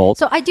difficult.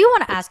 So I do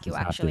want to But ask you you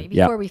just have to. actually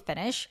Yeah. before we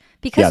finish,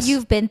 because Yes.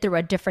 you've been through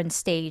a different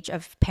stage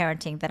of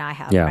parenting than I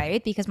have, Yeah.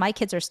 right? Because my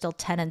kids are still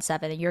 10 and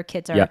 7 and your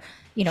kids Yeah. are,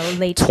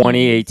 late teens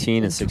 2018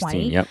 and and 16.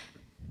 20. Yep.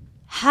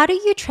 How do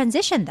you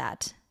transition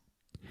that?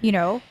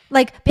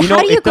 Like You how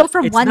know, do you go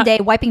from it's one not. day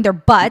wiping their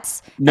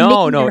butts and No,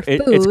 making no, their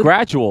it's food?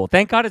 gradual.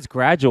 Thank God it's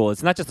gradual.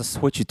 It's not just a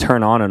switch you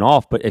turn on and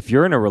off. But if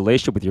you're in a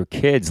relationship with your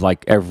kids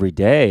like every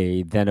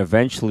day, then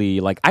eventually,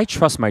 like I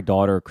trust my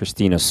daughter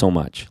Christina so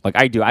much. Like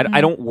I do.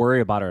 I don't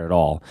worry about her at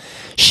all.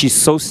 She's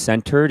so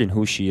centered in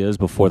who she is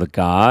before the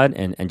God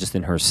and just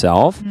in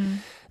herself.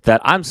 That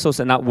I'm so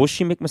sad. Now, will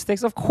she make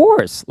mistakes? Of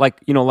course.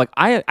 Like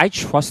I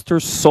trust her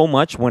so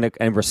much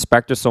and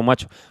respect her so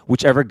much,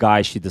 whichever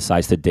guy she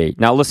decides to date.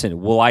 Now,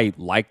 listen, will I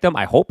like them?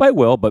 I hope I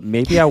will, but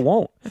maybe I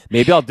won't.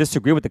 Maybe I'll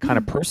disagree with the kind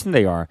of person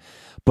they are.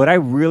 But I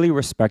really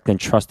respect and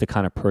trust the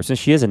kind of person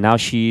she is, and now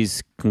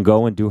she's can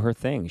go and do her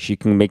thing. She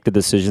can make the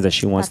decisions that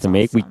she wants That's to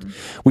make. awesome.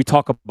 We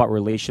talk about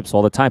relationships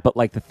all the time, but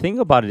like the thing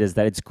about it is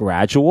that it's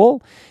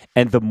gradual,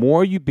 and the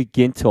more you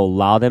begin to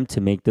allow them to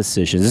make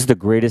decisions, this is the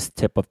greatest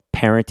tip of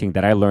parenting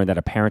that I learned at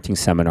a parenting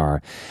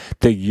seminar.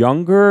 The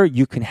younger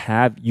you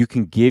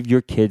can give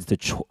your kids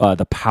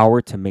the power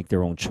to make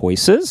their own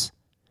choices,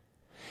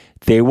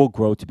 they will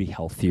grow to be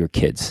healthier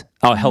kids,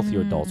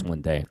 healthier adults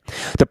one day.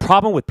 The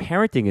problem with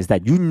parenting is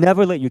that you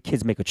never let your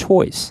kids make a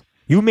choice.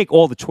 You make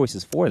all the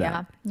choices for Yeah.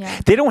 them. Yeah.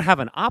 They don't have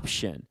an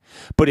option.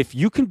 But if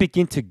you can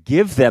begin to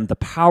give them the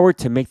power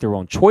to make their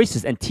own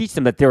choices and teach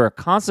them that there are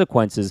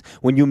consequences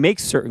when you make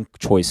certain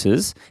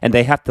choices and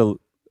they have to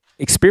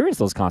experience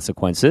those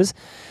consequences,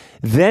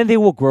 then they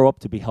will grow up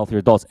to be healthier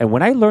adults. And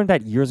when I learned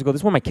that years ago,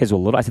 this is when my kids were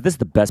little, I said, this is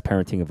the best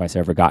parenting advice I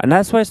ever got. And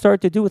that's what I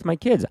started to do with my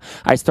kids.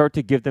 I started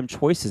to give them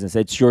choices and say,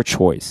 it's your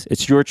choice.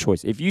 It's your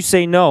choice. If you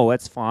say no,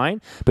 that's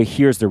fine, but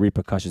here's the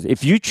repercussions.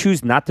 If you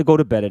choose not to go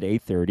to bed at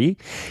 8:30,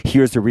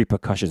 here's the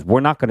repercussions. We're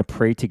not going to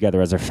pray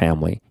together as a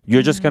family.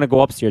 You're just going to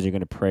go upstairs. You're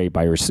going to pray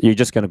by yourself. You're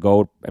just going to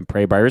go and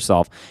pray by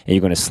yourself, and you're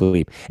going to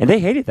sleep. And they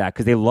hated that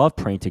because they loved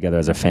praying together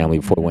as a family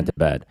before we went to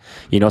bed.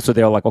 So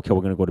they're like, okay,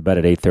 we're going to go to bed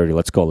at 8:30.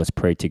 Let's go. Let's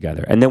pray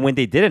together. And then when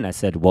they didn't, I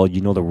said, well,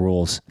 you know the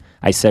rules.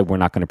 I said we're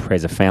not going to pray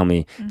as a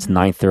family. It's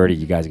 9:30.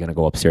 You guys are going to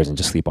go upstairs and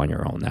just sleep on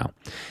your own now.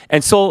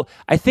 And so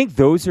I think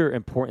those are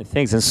important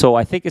things. And so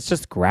I think it's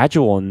just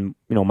gradual. And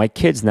my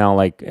kids now,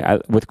 like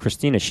with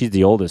Christina, she's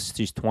the oldest.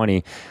 She's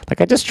 20.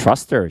 Like I just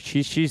trust her.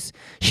 She's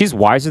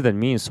wiser than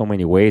me in so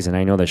many ways, and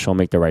I know that she'll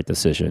make the right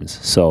decisions.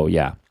 So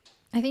yeah.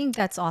 I think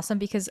that's awesome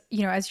because,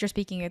 as you're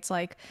speaking, it's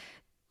like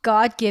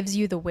God gives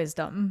you the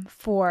wisdom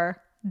for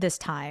this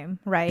time,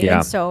 right? Yeah.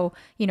 And so,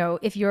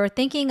 if you're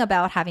thinking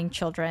about having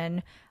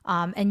children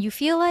and you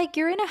feel like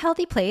you're in a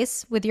healthy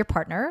place with your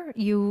partner,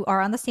 you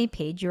are on the same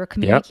page, you're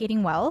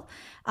communicating well,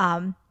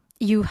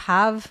 you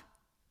have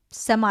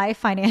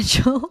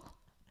semi-financial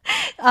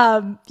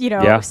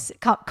Yeah.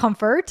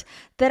 comfort,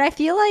 that I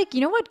feel like,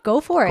 go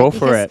for it. Go for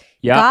Because it.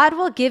 Yeah. God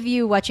will give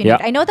you what you Yeah.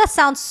 need. I know that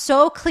sounds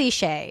so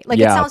cliche. Like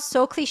it Yeah. sounds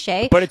so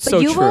cliche, But it's so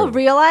you will true.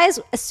 realize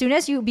as soon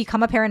as you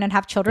become a parent and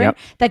have children Yep.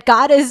 that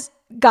God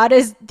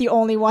is the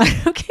only one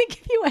who can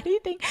give you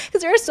anything.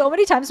 Because there are so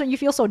many times when you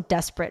feel so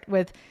desperate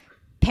with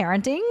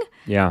parenting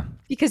Yeah.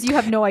 because you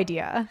have no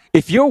idea.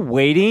 If you're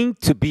waiting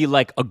to be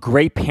like a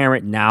great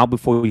parent now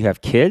before you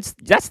have kids,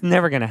 that's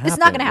never gonna happen. It's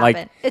not gonna Like,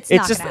 happen. It's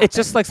not gonna it's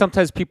just happen. like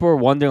sometimes people are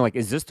wondering like,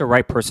 is this the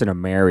right person to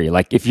marry?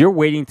 Like if you're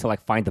waiting to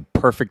like find the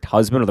perfect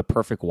husband or the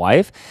perfect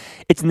wife,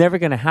 it's never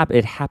gonna happen.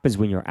 It happens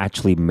when you're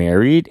actually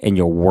married and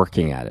you're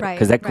working at it. Right,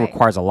 Because that right.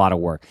 requires a lot of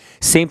work.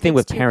 Same thing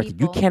with Takes two parenting.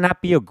 You people.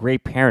 cannot be a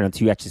great parent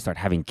until you actually start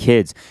having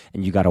kids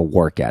and you gotta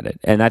work at it.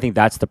 And I think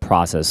that's the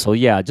process. So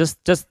yeah, just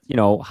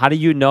how do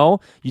you know?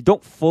 You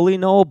don't fully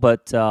know,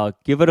 but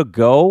give it a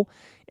go.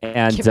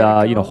 And Give it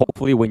a go.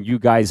 hopefully, when you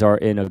guys are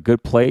in a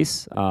good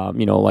place,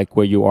 like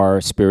where you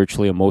are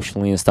spiritually,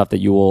 emotionally, and stuff, that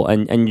you will,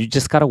 and you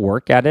just gotta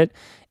work at it,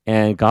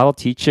 and God will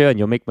teach you, and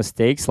you'll make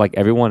mistakes like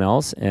everyone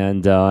else,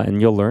 and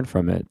you'll learn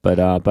from it. But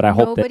I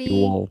hope that you Nobody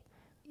will.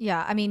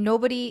 Yeah, I mean,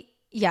 nobody.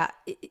 Yeah,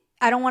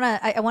 I don't want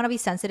to, I want to be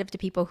sensitive to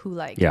people who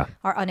like Yeah.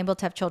 are unable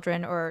to have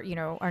children or,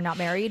 are not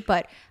married.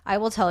 But I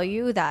will tell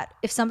you that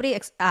if somebody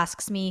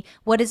asks me,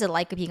 what is it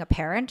like being a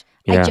parent?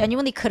 Yeah. I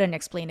genuinely couldn't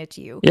explain it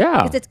to you.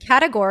 Yeah. Because it's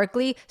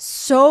categorically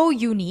so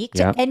unique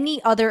to Yeah.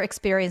 any other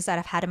experience that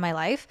I've had in my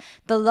life.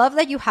 The love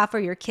that you have for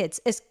your kids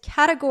is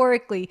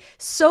categorically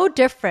so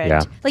different.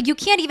 Yeah. Like you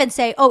can't even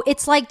say, oh,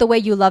 it's like the way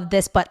you love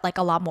this, but like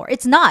a lot more.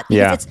 It's not, because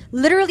Yeah. it's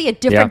literally a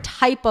different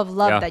type of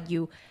love Yeah. that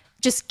you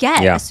just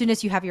get Yeah. as soon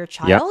as you have your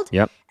child.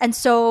 Yep. And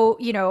so,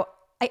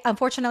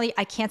 unfortunately,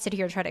 I can't sit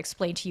here and try to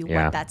explain to you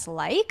Yeah. what that's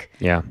like.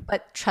 Yeah.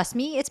 But trust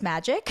me, it's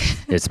magic.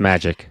 It's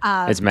magic.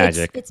 It's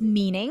magic. It's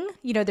meaning.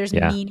 There's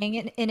Yeah. meaning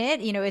in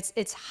it.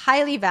 It's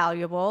highly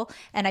valuable,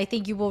 and I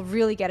think you will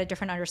really get a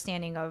different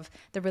understanding of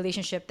the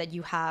relationship that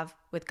you have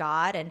with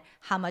God and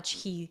how much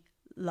He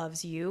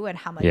loves you and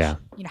how much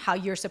how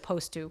you're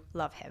supposed to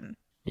love Him.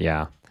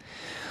 Yeah.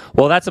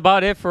 Well, that's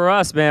about it for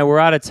us, man. We're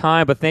out of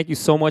time, but thank you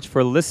so much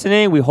for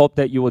listening. We hope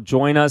that you will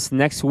join us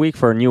next week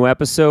for a new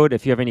episode.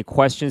 If you have any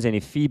questions, any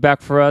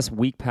feedback for us,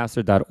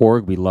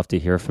 weekpastor.org. We'd love to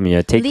hear from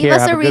you. Take Leave care.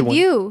 us Have a a good one.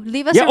 review.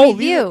 Leave us a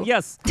review.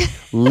 Yes.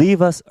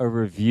 Leave us a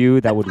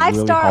review. That would really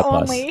 5-star help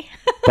only.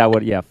 us. That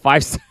would,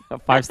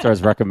 5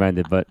 stars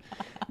recommended, but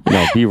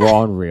be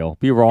raw and real.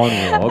 Be raw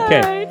and real. Okay.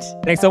 All right.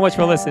 Thanks so much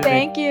for listening.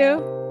 Thank you.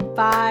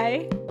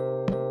 Bye.